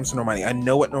realistic when it comes to Normani. I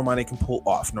know what Normani can pull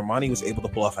off. Normani was able to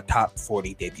pull off a top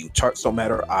 40 debut. Charts don't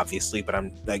matter, obviously, but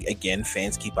I'm like, again,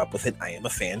 fans keep up with it. I am a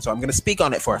fan, so I'm going to speak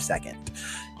on it for a second.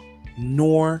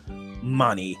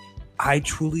 Normani, I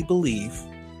truly believe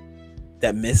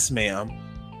that Miss Ma'am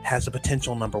has a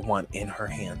potential number one in her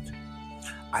hand.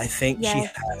 I think she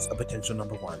has a potential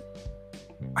number one.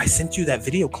 I sent you that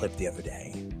video clip the other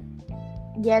day.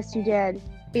 Yes, you did.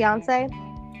 Beyonce?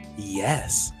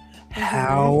 Yes.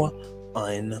 How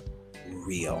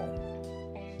unreal.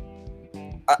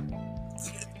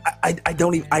 I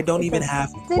don't even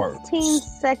have words.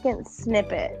 16-second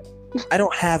snippet. I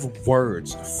don't have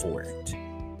words for it.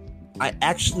 I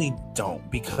actually don't,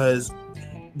 because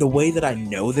the way that I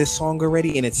know this song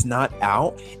already and it's not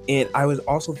out, and I was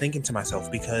also thinking to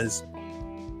myself, because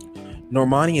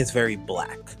Normani is very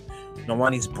black.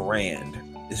 Normani's brand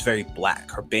is very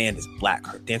black. Her band is black.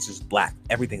 Her dance is black.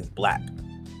 Everything is black.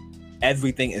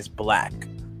 Everything is black.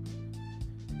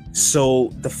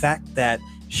 So the fact that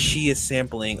she is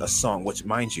sampling a song, which,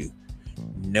 mind you,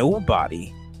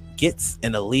 nobody gets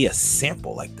an Aaliyah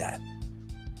sample like that.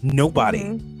 Nobody.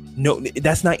 Mm-hmm. No,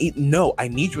 that's not. No, I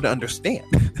need you to understand.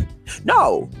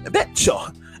 No,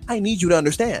 bitch, I need you to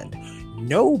understand.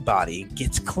 Nobody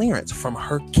gets clearance from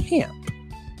her camp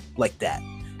like that.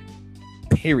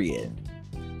 Period.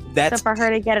 That's so for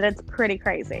her to get it, it's pretty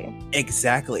crazy.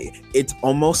 Exactly. It's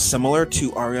almost similar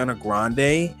to Ariana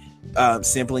Grande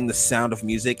sampling The Sound of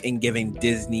Music and giving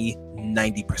Disney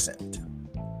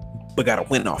 90%, but got a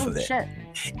win off of it. Shit.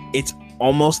 It's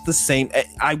almost the same.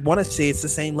 I want to say it's the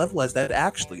same level as that.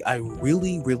 Actually, I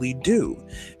really, really do,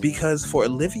 because for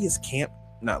Olivia's camp,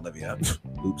 not Olivia.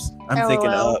 Oops, I'm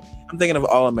thinking of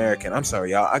All American. I'm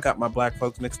sorry, y'all. I got my black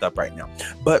folks mixed up right now.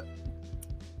 But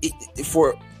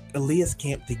for Aaliyah's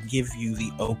camp to give you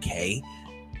the okay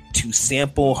to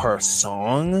sample her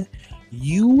song,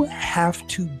 you have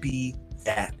to be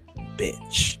that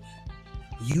bitch.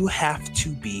 You have to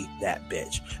be that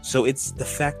bitch. So it's the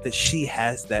fact that she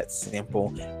has that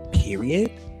sample,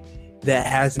 period, that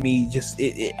has me just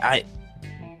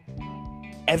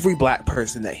every black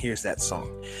person that hears that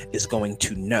song is going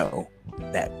to know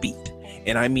that beat.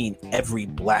 And I mean every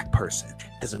black person.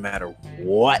 Doesn't matter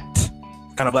what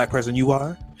kind of black person you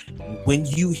are. When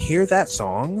you hear that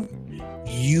song,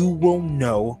 you will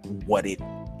know what it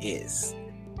is.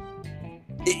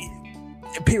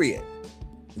 Period.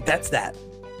 That's that.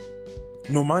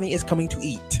 Normani is coming to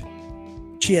eat.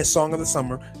 She has Song of the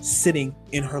Summer sitting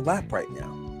in her lap right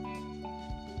now.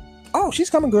 Oh, she's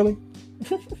coming, girly.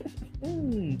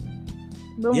 Been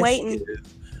waiting.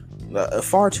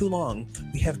 Far too long.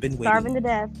 We have been waiting. Starving to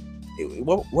death.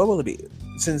 What will it be?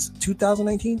 Since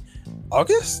 2019?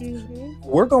 August? Mm-hmm.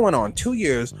 We're going on 2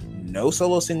 years. No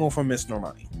solo single from Miss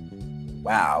Normani.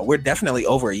 Wow. We're definitely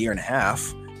over a year and a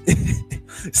half.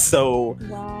 So,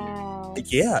 wow.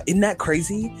 Yeah. Isn't that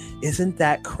crazy? Isn't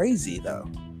that crazy, though?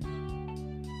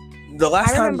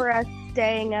 I remember us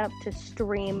staying up to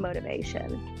stream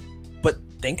Motivation. But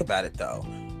think about it, though.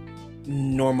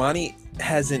 Normani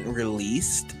hasn't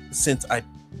released since I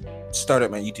started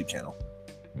my YouTube channel.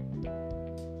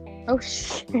 Oh,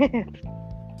 shit.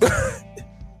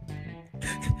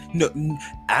 No,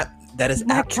 that is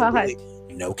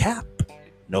absolutely no cap.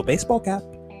 No baseball cap.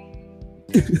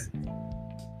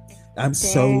 I'm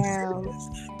so serious,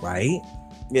 right?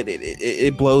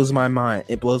 It blows my mind.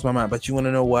 It blows my mind. But you want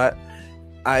to know what?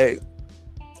 I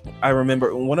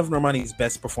remember one of Normani's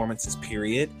best performances,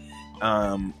 period.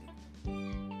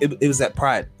 It was at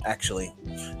Pride, actually.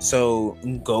 So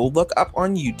go look up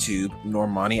on YouTube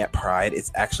Normani at Pride.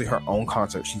 It's actually her own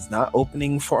concert. She's not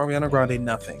opening for Ariana Grande,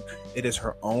 nothing. It is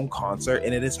her own concert,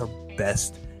 and it is her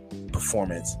best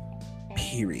performance,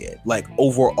 period. Like,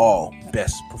 overall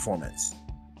best performance.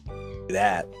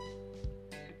 That.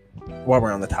 While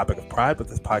we're on the topic of Pride with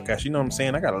this podcast, you know what I'm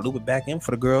saying? I got to loop it back in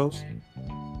for the girls.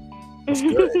 What's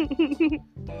good?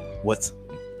 What's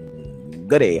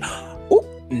goody? Oh,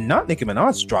 not Nicki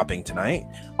Minaj dropping tonight.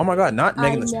 Oh my God, not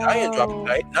Megan Thee Stallion dropping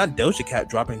tonight. Not Doja Cat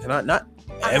dropping tonight. Not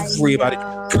everybody.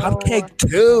 Cupcake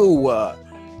too.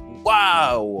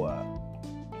 Wow.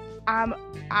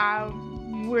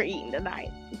 We're eating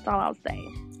tonight. That's all I'll say.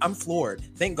 I'm floored.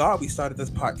 Thank God we started this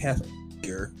podcast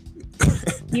here.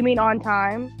 You mean on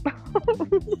time?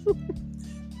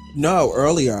 No,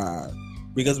 earlier,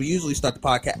 because we usually start the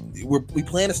podcast. We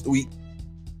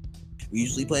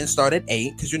usually plan to start at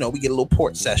 8 because, you know, we get a little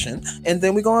port session and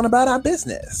then we go on about our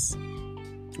business.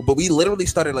 But we literally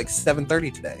started like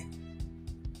 7:30 today.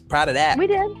 Proud of that. We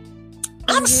did.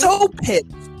 I'm so pissed.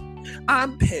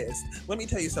 I'm pissed. Let me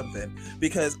tell you something.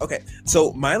 Because, okay,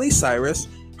 so Miley Cyrus's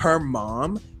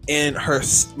mom and her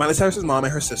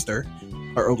sister,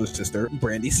 her older sister,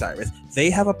 Brandy Cyrus, they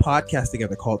have a podcast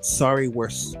together called Sorry We're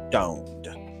Stoned.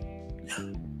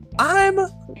 I'm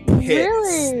pissed.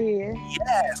 Really?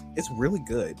 Yes, it's really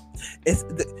good.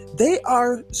 They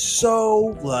are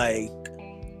so, like,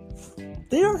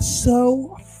 They are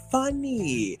so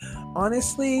funny.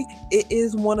 Honestly, it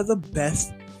is one of the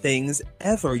best things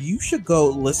ever. You should go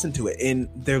listen to it. And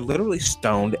they're literally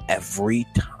stoned every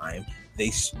time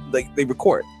they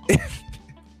record.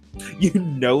 You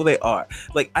know they are.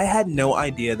 Like, I had no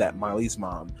idea that Miley's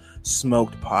mom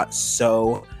smoked pot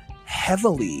so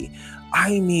heavily.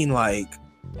 I mean, like,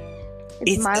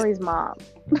 it's Miley's mom.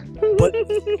 But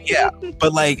yeah,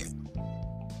 but like,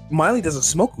 Miley doesn't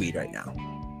smoke weed right now.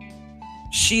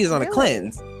 She is on a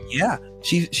cleanse. Yeah,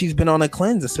 she's been on a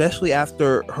cleanse, especially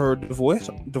after her divorce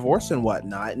and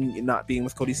whatnot, and not being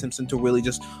with Cody Simpson, to really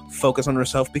just focus on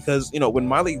herself. Because, you know, when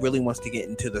Miley really wants to get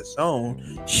into the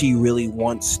zone, she really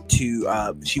wants to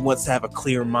have a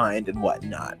clear mind and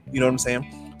whatnot. You know what I'm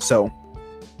saying? So,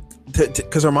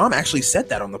 because her mom actually said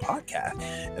that on the podcast,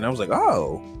 and I was like,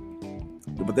 oh,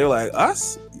 but they're like,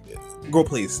 us, girl,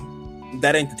 please,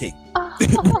 that ain't the tea.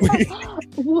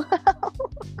 Wow.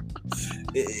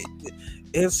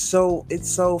 It's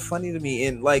so funny to me.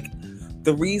 And like,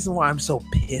 the reason why I'm so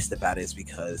pissed about it is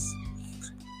because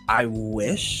I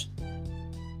wish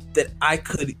that I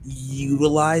could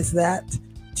utilize that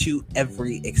to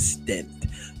every extent,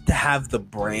 to have the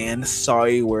brand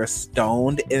Sorry We're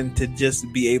Stoned, and to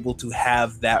just be able to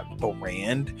have that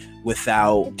brand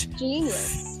without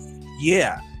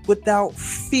without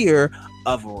fear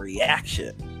of a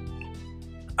reaction.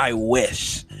 I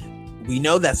wish. We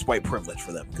know that's white privilege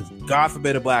for them, because God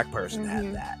forbid a black person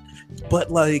had that.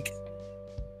 But like,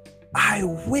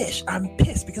 I'm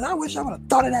pissed because I wish I would have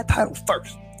thought of that title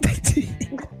first.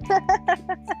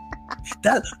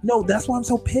 That's why I'm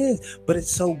so pissed. But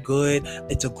it's so good.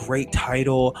 It's a great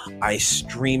title. I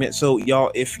stream it. So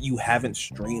y'all, if you haven't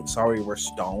streamed Sorry We're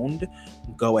Stoned,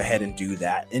 go ahead and do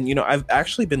that. And you know, I've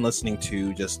actually been listening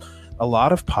to just a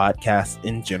lot of podcasts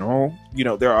in general. You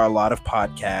know, there are a lot of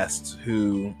podcasts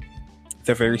who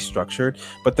they're very structured,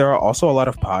 but there are also a lot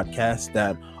of podcasts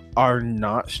that are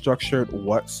not structured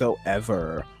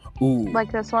whatsoever. Ooh,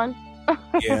 like this one.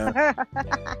 Yeah.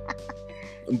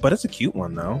 But it's a cute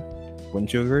one though.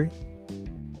 Wouldn't you agree?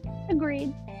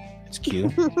 Agreed. It's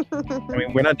cute. I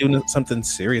mean, we're not doing something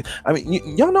serious. I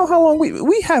mean, y'all know how long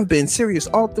we have been serious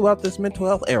all throughout this mental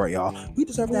health era, y'all. We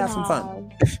deserve to have some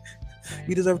fun.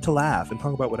 We deserve to laugh and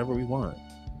talk about whatever we want,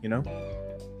 you know?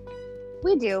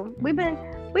 We do. We've been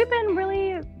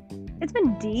really, it's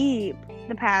been deep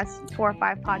the past 4 or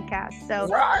 5 podcasts. So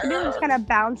we do just kind of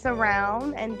bounce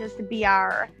around and just be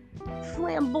our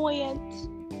flamboyant,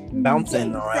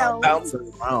 bouncing around. I don't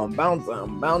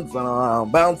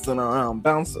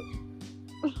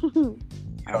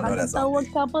know that song. A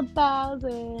couple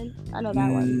thousand. I know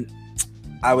that one.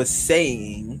 I was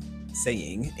saying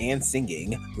and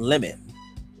singing Lemon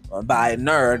by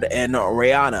Nerd and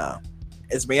Rihanna.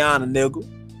 It's Rihanna, nigga.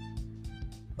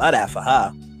 Love that for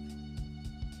her.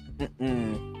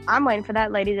 I'm waiting for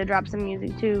that lady to drop some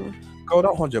music too. Girl,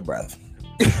 don't hold your breath.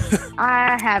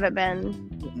 I haven't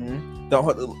been.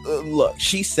 Don't look.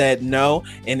 She said no,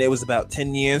 and it was about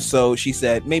 10 years. So she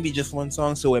said maybe just one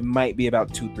song. So it might be about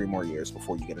 2-3 more years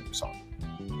before you get a new song.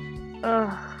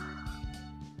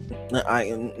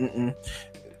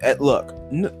 Look.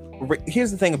 Here's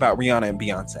the thing about Rihanna and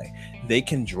Beyonce. They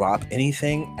can drop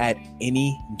anything at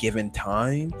any given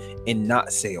time and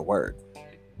not say a word.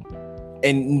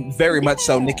 And very much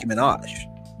so Nicki Minaj,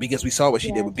 because we saw what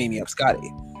she did with Beam Me Up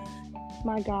Scotty.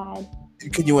 My God.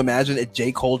 Can you imagine if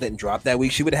J. Cole didn't drop that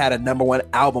week? She would have had a #1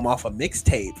 album off a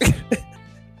mixtape.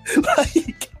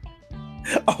 Like,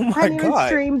 oh my God. I didn't even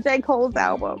stream J. Cole's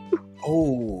album.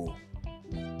 Oh.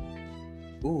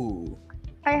 Ooh.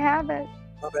 I haven't.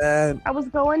 My bad. I was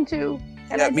going to.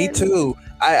 Yeah, me too.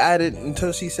 I didn't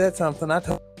until she said something. I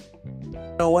told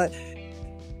you know what?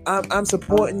 I'm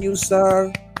supporting you,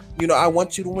 sir. You know, I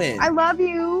want you to win. I love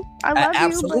you. But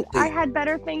I had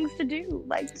better things to do,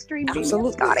 like stream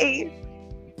Scotty.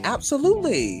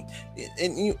 Absolutely.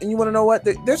 And you want to know what?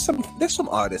 There's some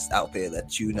artists out there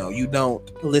that you know you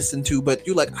don't listen to, but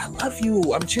you're like, I love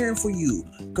you. I'm cheering for you.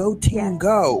 Go team,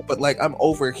 go. But like, I'm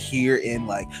over here in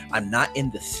like, I'm not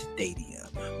in the stadium,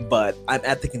 but I'm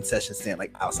at the concession stand,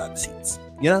 like outside the seats.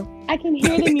 You know? I can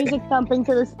hear the music thumping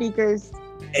to the speakers.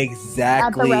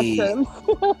 Exactly. At the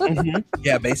restrooms.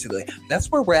 Yeah, basically. That's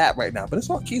where we're at right now. But it's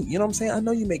all cute. You know what I'm saying? I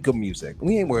know you make good music.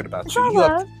 We ain't worried about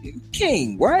you. You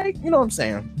king, right? You know what I'm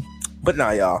saying? But nah,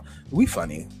 y'all. We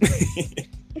funny.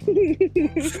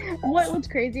 What's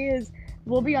crazy is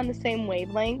we'll be on the same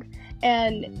wavelength.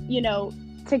 And, you know,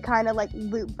 to kind of like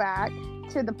loop back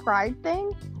to the Pride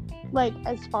thing, like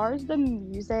as far as the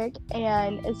music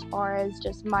and as far as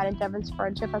just mine and Devin's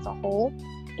friendship as a whole,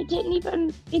 it didn't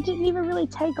even really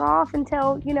take off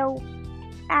until, you know,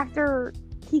 after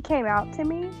he came out to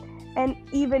me, and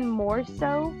even more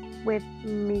so with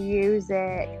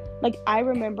music. Like, I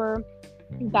remember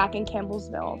back in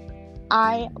Campbellsville,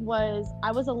 I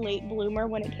was a late bloomer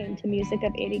when it came to music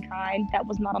of any kind that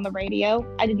was not on the radio.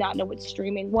 I did not know what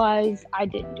streaming was. I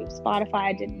didn't do Spotify.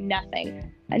 I did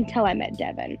nothing until I met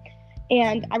Devin.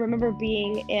 And I remember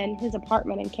being in his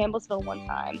apartment in Campbellsville one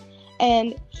time,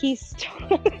 and he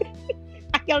started,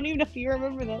 I don't even know if you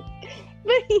remember this,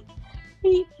 but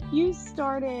you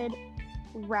started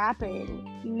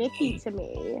rapping Nicki to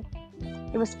me.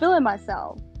 It was Feeling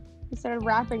Myself. You started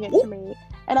rapping it to me.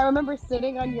 And I remember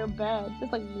sitting on your bed,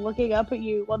 just like looking up at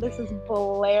you while this is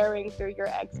blaring through your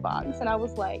Xbox. And I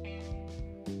was like,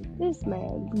 this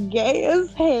man's gay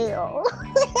as hell.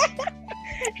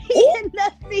 He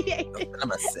enunciated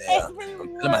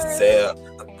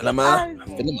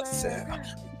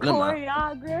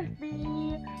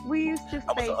choreography. We used to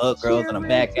say girls and I'm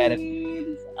back at it.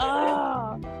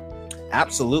 Oh.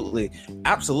 Absolutely.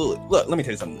 Look, let me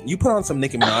tell you something. You put on some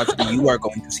Nicki Minaj, you are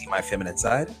going to see my feminine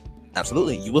side.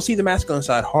 Absolutely. You will see the masculine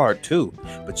side hard too,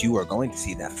 but you are going to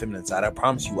see that feminine side. I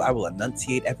promise you, I will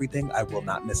enunciate everything. I will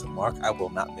not miss a mark. I will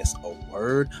not miss a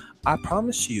word. I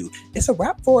promise you. It's a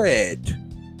wrap for it.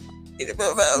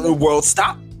 The world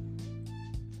stop.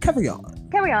 Carry on.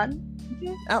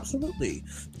 Yeah, absolutely.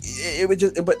 It would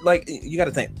just, but like, you got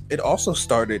to think, it also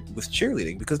started with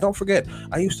cheerleading, because don't forget,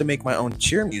 I used to make my own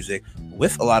cheer music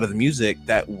with a lot of the music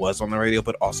that was on the radio,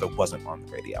 but also wasn't on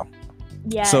the radio.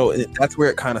 Yeah. So that's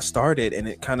where it kind of started, and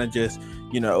it kind of just,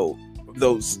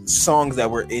 those songs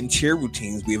that were in cheer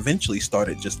routines, we eventually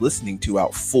started just listening to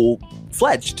out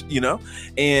full-fledged,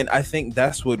 and I think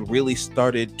that's what really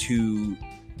started to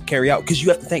carry out, because you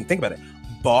have to think about it.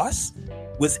 Boss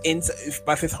was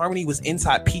by Fifth Harmony was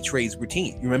inside Peach Ray's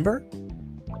routine. You remember?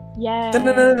 Yeah. Don't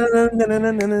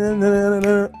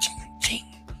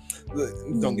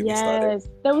get me started.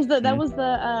 That was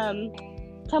the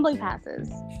tumbling passes.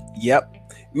 Yep.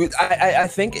 I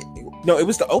think it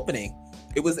was the opening.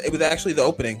 It was actually the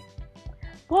opening.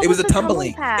 It was the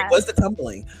tumbling. It was the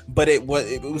tumbling, but it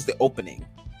was the opening.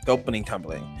 The opening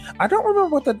tumbling. I don't remember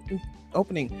what the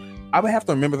opening. I would have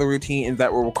to remember the routine, and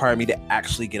that would require me to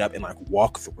actually get up and like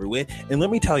walk through it. And let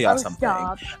me tell y'all something,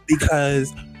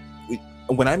 because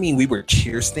when I mean we were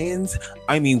cheer stands,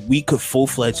 I mean we could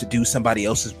full-fledged do somebody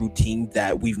else's routine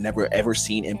that we've never ever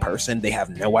seen in person. They have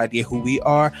no idea who we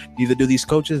are. Neither do these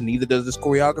coaches, neither does this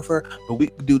choreographer, but we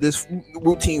could do this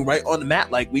routine right on the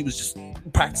mat like we was just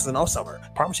practicing all summer.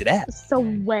 Promise you that.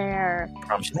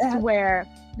 Promise you that. Swear.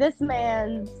 This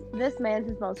man's his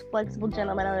most flexible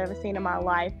gentleman I've ever seen in my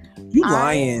life. You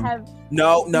lying.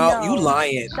 No, you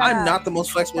lying. I'm not the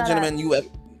most flexible gentleman you ever.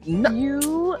 No.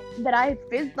 You that I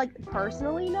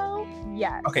personally know?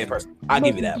 Yes. Okay, I'll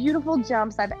give you that. Beautiful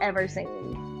jumps I've ever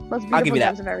seen. Most beautiful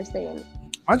jumps I've ever seen.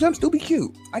 My jumps do be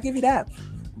cute. I give you that.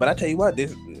 But I tell you what,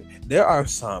 there are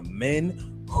some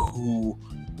men who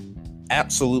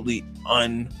absolutely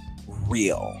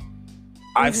unreal.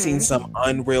 I've seen some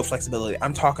unreal flexibility.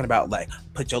 I'm talking about like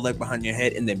put your leg behind your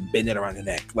head and then bend it around your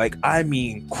neck. Like, I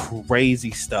mean,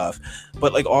 crazy stuff.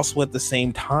 But like also at the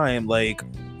same time, like,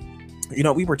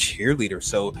 we were cheerleaders,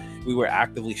 so we were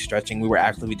actively stretching. We were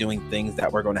actively doing things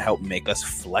that were going to help make us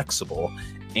flexible.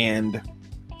 And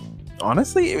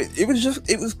honestly,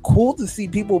 it was cool to see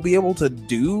people be able to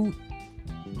do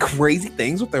crazy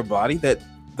things with their body that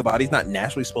the body's not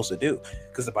naturally supposed to do,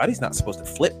 because the body's not supposed to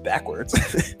flip backwards.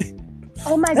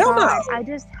 Oh my God. I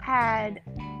just had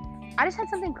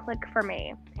something click for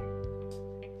me.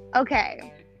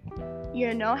 Okay.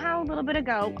 You know how a little bit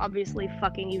ago, obviously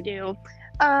fucking you do,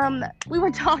 we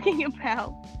were talking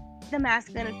about the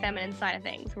masculine and feminine side of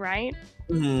things, right?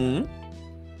 Mm-hmm.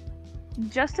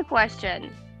 Just a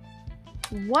question.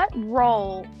 What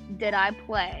role did I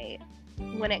play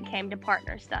when it came to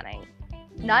partner stunning?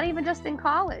 Not even just in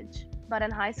college, but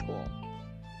in high school.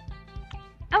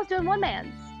 I was doing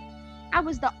one-mans. I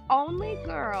was the only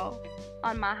girl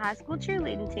on my high school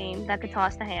cheerleading team that could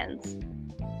toss the hands.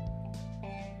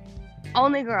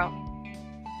 Only girl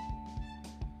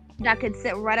that could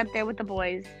sit right up there with the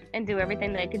boys and do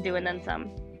everything they could do and then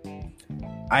some.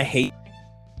 I hate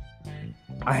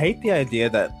the idea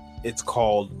that it's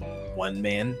called one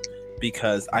man,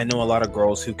 because I know a lot of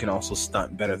girls who can also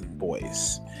stunt better than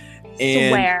boys.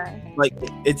 And swear. Like,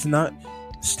 it's not,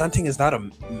 stunting is not a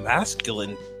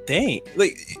masculine thing.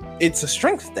 Like, it's a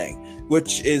strength thing,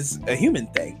 which is a human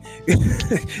thing.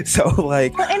 So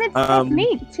like, and it's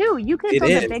technique too. You can throw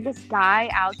the biggest guy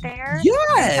out there,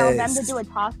 yes, tell them to do a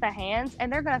toss the hands,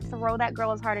 and they're gonna throw that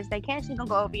girl as hard as they can. She's gonna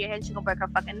go over your head, she's gonna break her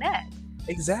fucking neck.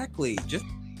 Exactly. Just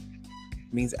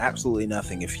means absolutely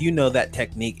nothing. If you know that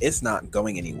technique, it's not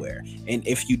going anywhere. And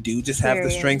if you do just have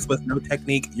the strength with no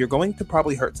technique, you're going to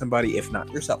probably hurt somebody, if not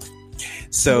yourself.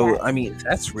 So, I mean,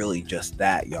 that's really just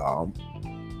that, y'all.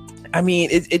 I mean,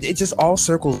 it just all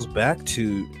circles back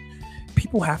to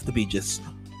people have to be just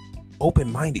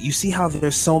open-minded. You see how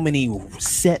there's so many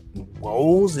set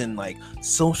roles and like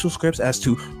social scripts as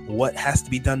to what has to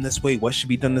be done this way, what should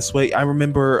be done this way. I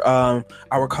remember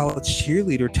our college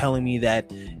cheerleader telling me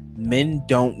that men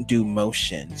don't do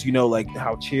motions, you know, like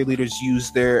how cheerleaders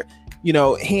use their, you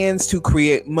know, hands to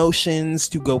create motions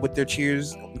to go with their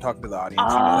cheers. I'm talking to the audience.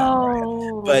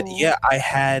 Oh. But yeah, I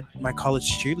had my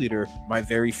college cheerleader my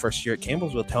very first year at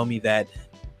Campbellsville tell me that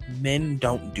men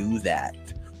don't do that.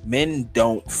 Men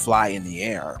don't fly in the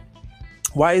air.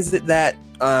 Why is it that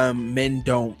men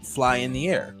don't fly in the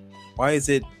air? Why is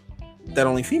it that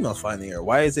only females fly in the air?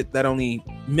 Why is it that only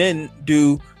men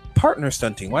do partner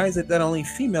stunting? Why is it that only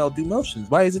female do motions?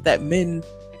 Why is it that men,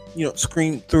 you know,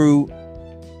 scream through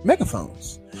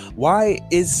megaphones? Why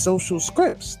is social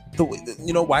scripts the way,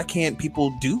 you know, why can't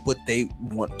people do what they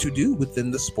want to do within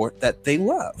the sport that they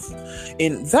love?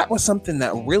 And that was something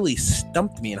that really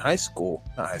stumped me in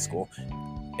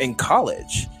in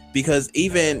college, because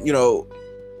even, you know,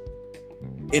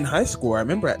 in high school, I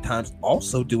remember at times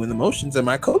also doing the motions, and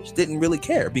my coach didn't really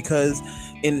care, because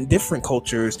in different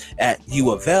cultures at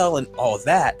U of L and all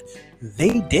that,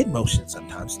 they did motions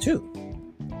sometimes too.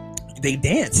 They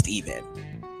danced even.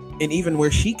 And even where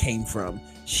she came from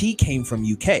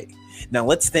UK. Now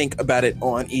let's think about it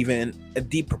on even a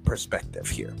deeper perspective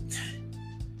here.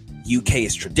 UK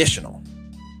is traditional,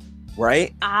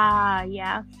 right?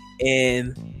 Yeah.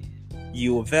 And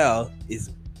U of L is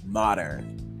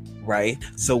modern, right?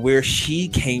 So where she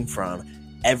came from,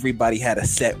 everybody had a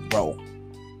set role.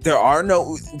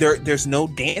 There's no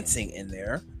dancing in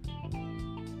there.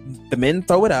 The men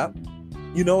throw it up.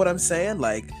 You know what I'm saying?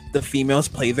 Like, the females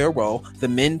play their role, the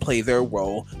men play their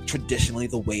role traditionally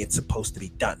the way it's supposed to be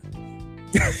done.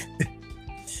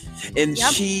 And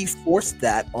she forced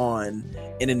that on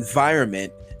an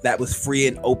environment that was free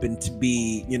and open to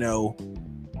be, you know,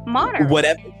 modern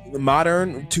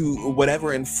to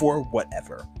whatever and for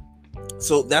whatever.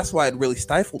 So that's why it really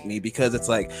stifled me, because it's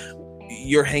like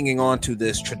you're hanging on to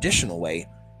this traditional way,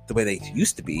 the way they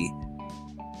used to be,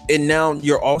 and now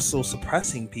you're also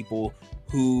suppressing people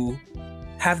who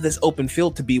have this open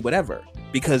field to be whatever,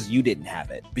 because you didn't have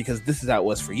it, because this is how it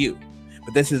was for you.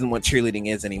 But this isn't what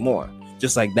cheerleading is anymore.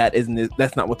 Just like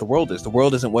that's not what the world is. The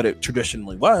world isn't what it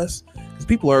traditionally was, because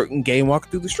people are gay and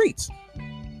walking through the streets,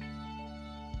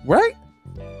 right?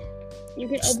 You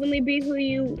can openly be who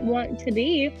you want to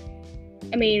be.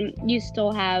 I mean, you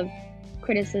still have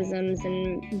criticisms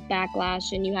and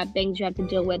backlash, and you have things you have to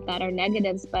deal with that are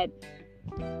negatives, but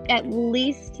at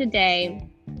least today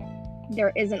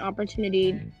there is an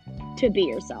opportunity to be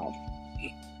yourself.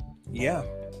 Yeah,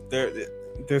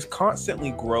 there's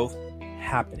constantly growth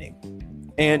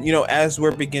happening. And, you know, as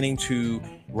we're beginning to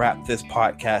wrap this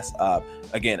podcast up,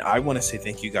 again, I want to say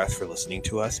thank you guys for listening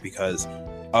to us, because,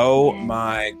 oh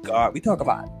my God, we talk a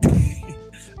lot.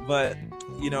 But,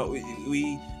 you know,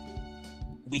 we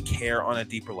care on a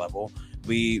deeper level.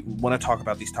 We want to talk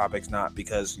about these topics not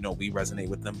because, you know, we resonate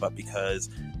with them, but because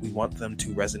we want them to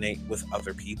resonate with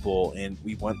other people, and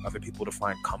we want other people to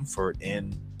find comfort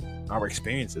in our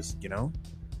experiences, you know?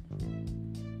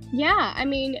 Yeah, I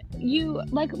mean, you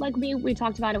like we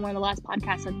talked about in one of the last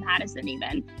podcasts with Madison.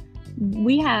 Even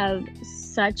we have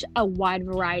such a wide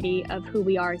variety of who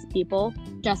we are as people,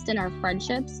 just in our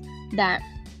friendships, that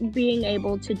being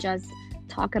able to just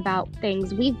talk about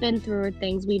things we've been through,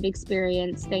 things we've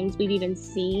experienced, things we've even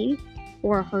seen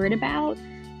or heard about,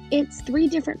 it's 3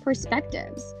 different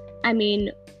perspectives. I mean,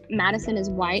 Madison is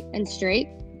white and straight.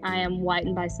 I am white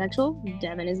and bisexual.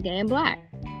 Devin is gay and black.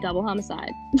 Double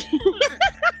homicide.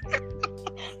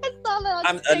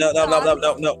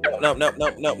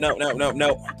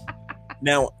 No.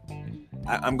 Now,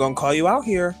 I'm gonna call you out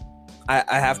here.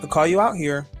 I have to call you out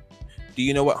here. Do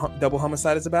you know what double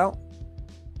homicide is about?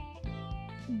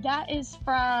 That is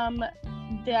from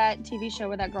that TV show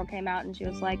where that girl came out and she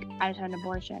was like, I just had an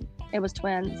abortion. It was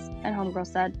twins, and homegirl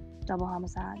said double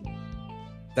homicide.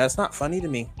 That's not funny to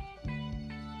me.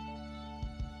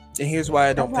 And here's why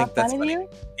I don't think that's funny.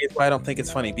 Here's why I don't think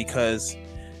it's funny, because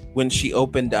when she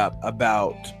opened up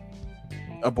about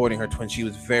aborting her twin, she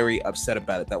was very upset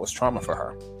about it. That was trauma for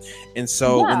her. And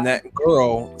so when that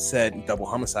girl said double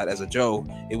homicide as a joke,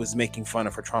 it was making fun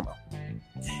of her trauma.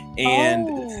 And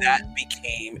that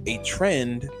became a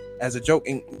trend as a joke.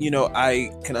 And, you know,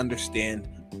 I can understand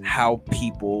how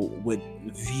people would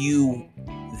view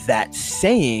that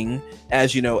saying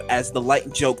as, you know, as the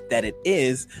light joke that it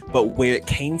is, but where it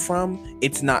came from,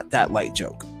 it's not that light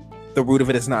joke. The root of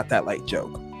it is not that light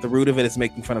joke. The root of it is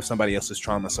making fun of somebody else's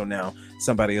trauma. So now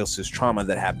somebody else's trauma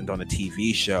that happened on a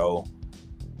TV show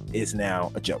is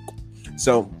now a joke.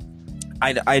 So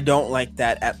I don't like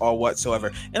that at all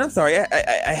whatsoever. And I'm sorry,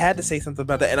 I had to say something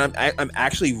about that. And I'm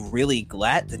actually really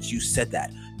glad that you said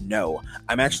that. No,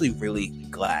 I'm actually really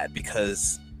glad,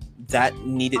 because that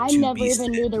needed to be. I never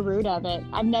even knew the root of it.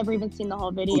 I've never even seen the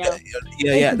whole video.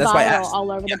 Yeah. That's why I asked.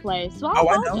 All over the place. So I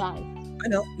apologize. I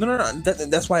know. No.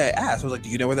 That's why I asked. I was like, do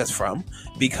you know where that's from?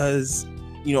 Because,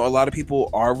 you know, a lot of people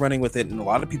are running with it, and a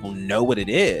lot of people know what it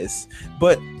is.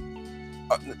 But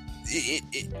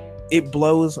it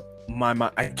blows my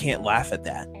mind. I can't laugh at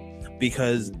that,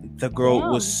 because the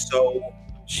girl was so.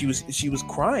 She was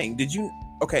crying. Did you?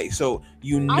 Okay, so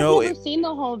you know, I've never seen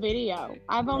the whole video.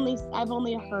 I've only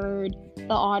heard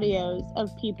the audios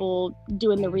of people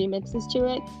doing the remixes to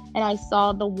it, and I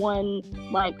saw the one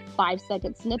like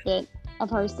 5-second snippet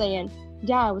of her saying,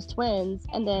 "Yeah, it was twins,"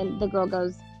 and then the girl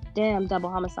goes, "Damn,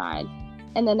 double homicide,"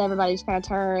 and then everybody just kind of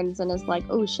turns and is like,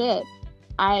 "Oh shit!"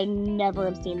 I never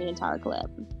have seen the entire clip.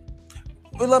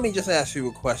 But let me just ask you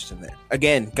a question then.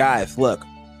 Again, guys, look,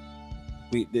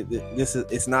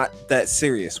 it's not that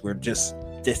serious. We're just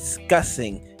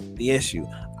discussing the issue.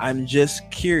 I'm just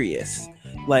curious,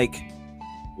 like,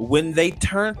 when they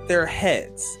turned their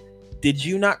heads, did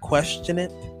you not question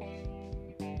it?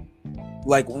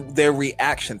 Like, their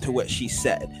reaction to what she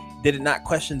said, did it not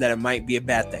question that it might be a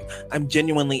bad thing? I'm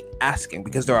genuinely asking,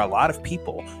 because there are a lot of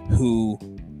people who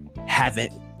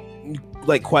haven't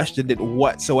like questioned it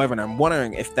whatsoever, and I'm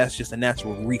wondering if that's just a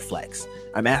natural reflex.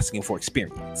 I'm asking for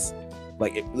experience,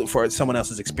 like for someone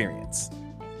else's experience.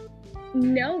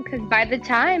 No, because by the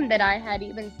time that I had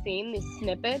even seen the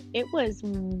snippet, it was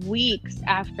weeks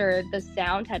after the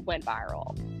sound had went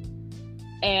viral.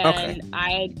 And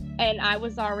I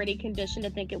was already conditioned to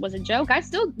think it was a joke. I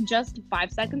still just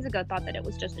 5 seconds ago thought that it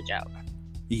was just a joke.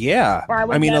 Yeah.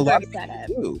 Or I mean, a lot of people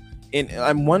do. And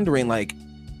I'm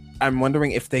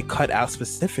wondering if they cut out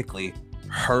specifically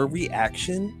her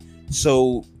reaction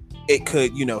so it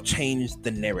could, you know, change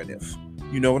the narrative.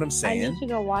 You know what I'm saying? I need to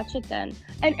go watch it then.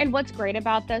 And what's great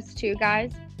about this too,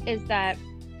 guys, is that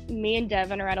me and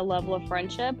Devin are at a level of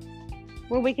friendship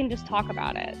where we can just talk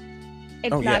about it.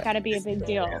 It's not got to be a big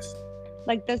deal. Yes.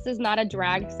 Like, this is not a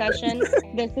drag session.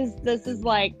 This is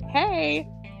like, hey,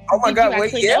 oh my God, you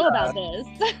actually know about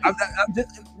this? I'm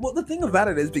just, well, the thing about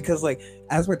it is, because like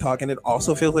as we're talking, it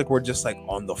also feels like we're just like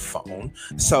on the phone.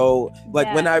 So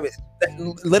like when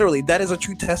literally, that is a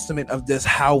true testament of this,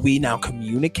 how we now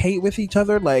communicate with each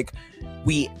other. Like,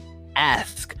 we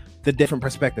ask the different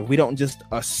perspective. We don't just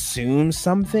assume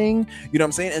something, you know what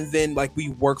I'm saying? And then like we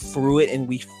work through it and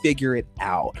we figure it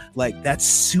out. Like, that's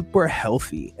super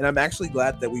healthy. And I'm actually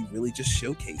glad that we really just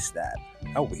showcased that.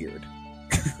 How weird.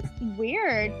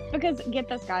 Weird, because get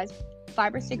this, guys,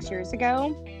 5 or 6 years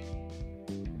ago,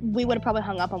 we would have probably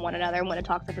hung up on one another and would have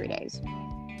talked for 3 days.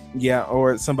 Yeah,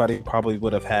 or somebody probably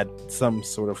would have had some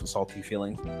sort of salty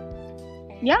feeling.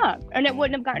 Yeah, and it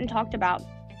wouldn't have gotten talked about.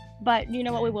 But you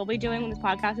know what we will be doing when this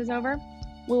podcast is over?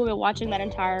 We will be watching that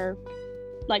entire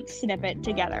like snippet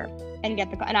together and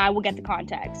and I will get the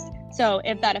context. So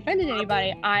if that offended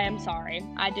anybody, I am sorry.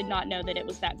 I did not know that it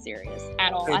was that serious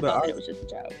at all. Okay, I thought that it was just a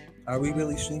joke. Are we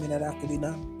really streaming that after we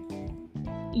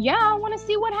done? Yeah, I want to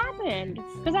see what happened,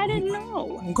 because I didn't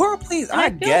know. Girl, please, I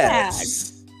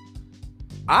guess.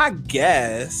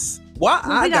 Why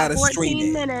I gotta stream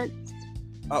it? 14 minutes.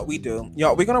 We do.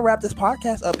 Y'all, we're gonna wrap this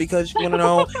podcast up, because you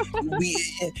know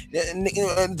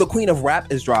the queen of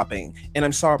rap is dropping, and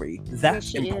I'm sorry,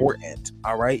 that's important.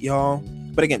 All right, y'all.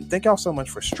 But again, thank y'all so much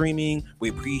for streaming. We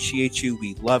appreciate you.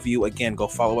 We love you. Again, go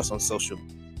follow us on social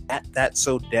at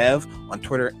ThatSoDev on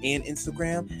Twitter and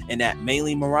Instagram, and at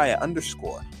mainly Mariah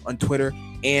 _ on Twitter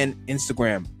and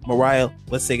Instagram. Mariah,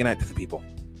 let's say goodnight to the people.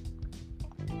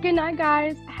 Good night,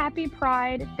 guys. Happy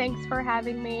Pride. Thanks for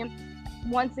having me.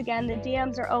 Once again, the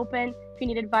DMs are open. If you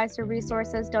need advice or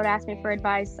resources, don't ask me for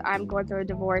advice. I'm going through a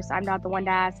divorce. I'm not the one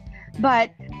to ask.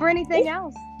 But for anything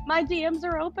else, my DMs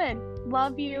are open.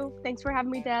 Love you. Thanks for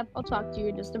having me, Deb. I'll talk to you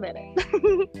in just a minute.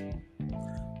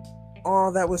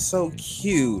 Oh, that was so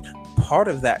cute. Part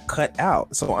of that cut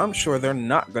out, so I'm sure they're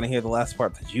not going to hear the last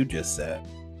part that you just said.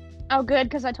 Oh, good,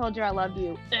 because I told you I love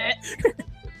you.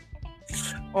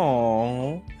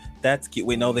 Oh, that's cute.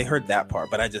 Wait, no, they heard that part,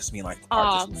 but I just mean like the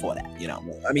part just before that, you know.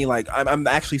 I mean, like, I'm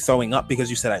actually sewing up because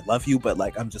you said I love you, but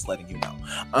like, I'm just letting you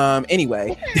know.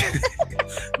 Anyway,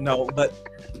 no, but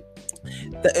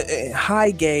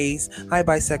Hi gays, hi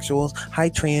bisexuals, hi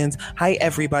trans, hi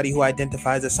everybody who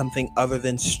identifies as something other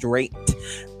than straight.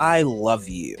 I love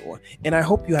you, and I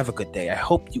hope you have a good day. I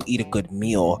hope you eat a good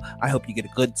meal. I hope you get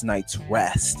a good night's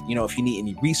rest. You know, if you need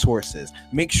any resources,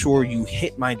 make sure you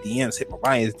hit my DMs, hit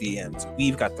Mariah's DMs.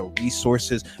 We've got the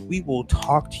resources. We will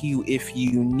talk to you if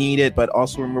you need it, but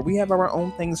also remember, we have our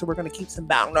own things, so we're going to keep some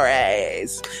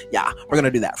boundaries. Yeah, we're going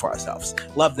to do that for ourselves.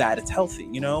 Love that. It's healthy,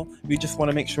 you know? We just want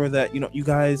to make sure that, you know, you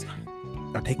guys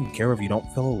are taken care of. You don't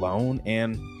feel alone,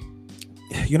 and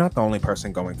you're not the only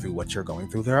person going through what you're going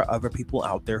through. There are other people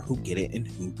out there who get it and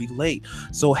who relate.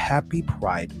 So happy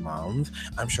Pride Month.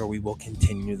 I'm sure we will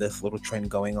continue this little trend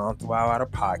going on throughout our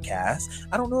podcast.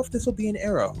 I don't know if this will be an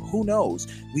era. Who knows?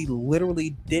 We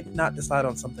literally did not decide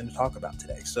on something to talk about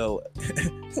today. So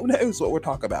who knows what we're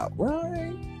talking about,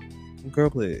 right? Girl,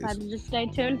 please. Just stay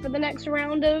tuned for the next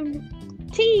round of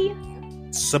tea.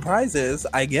 Surprises,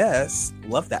 I guess.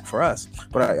 Love that for us.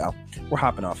 But all right, y'all, we're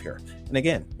hopping off here. And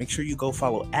again, make sure you go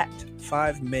follow at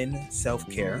 5 Men Self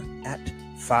Care, at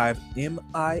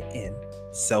 5MIN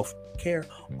Self Care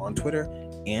on Twitter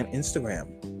and Instagram.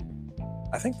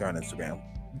 I think they're on Instagram.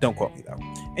 Don't quote me though.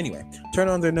 Anyway, turn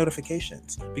on their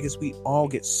notifications, because we all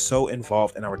get so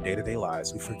involved in our day-to-day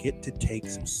lives, we forget to take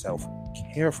some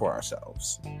self-care for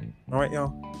ourselves. All right,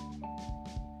 y'all?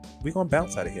 We're going to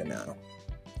bounce out of here now,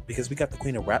 because we got the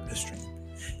Queen of Rap to stream.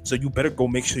 So you better go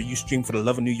make sure you stream For the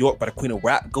Love of New York by the Queen of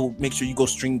Rap. Go make sure you go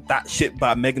stream That Shit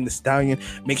by Megan Thee Stallion.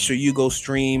 Make sure you go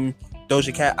stream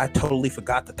Doja Cat. I totally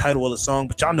forgot the title of the song,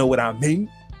 but y'all know what I mean.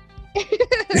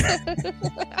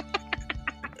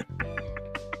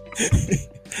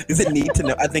 Does it need to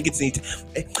know? I think it's need to.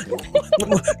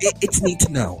 It's need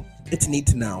to know. It's need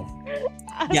to know.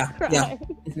 Yeah.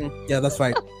 Mm-hmm. Yeah, that's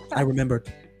right. I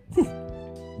remembered.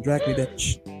 Drag me,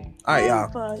 bitch. All right,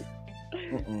 y'all.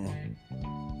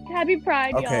 Happy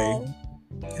Pride, okay. y'all.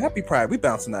 Happy Pride. We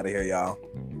bouncing out of here, y'all.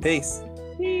 Peace.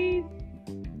 Peace.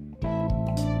 You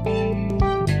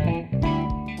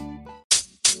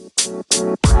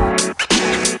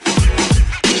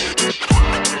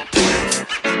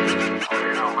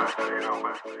know,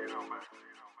 man.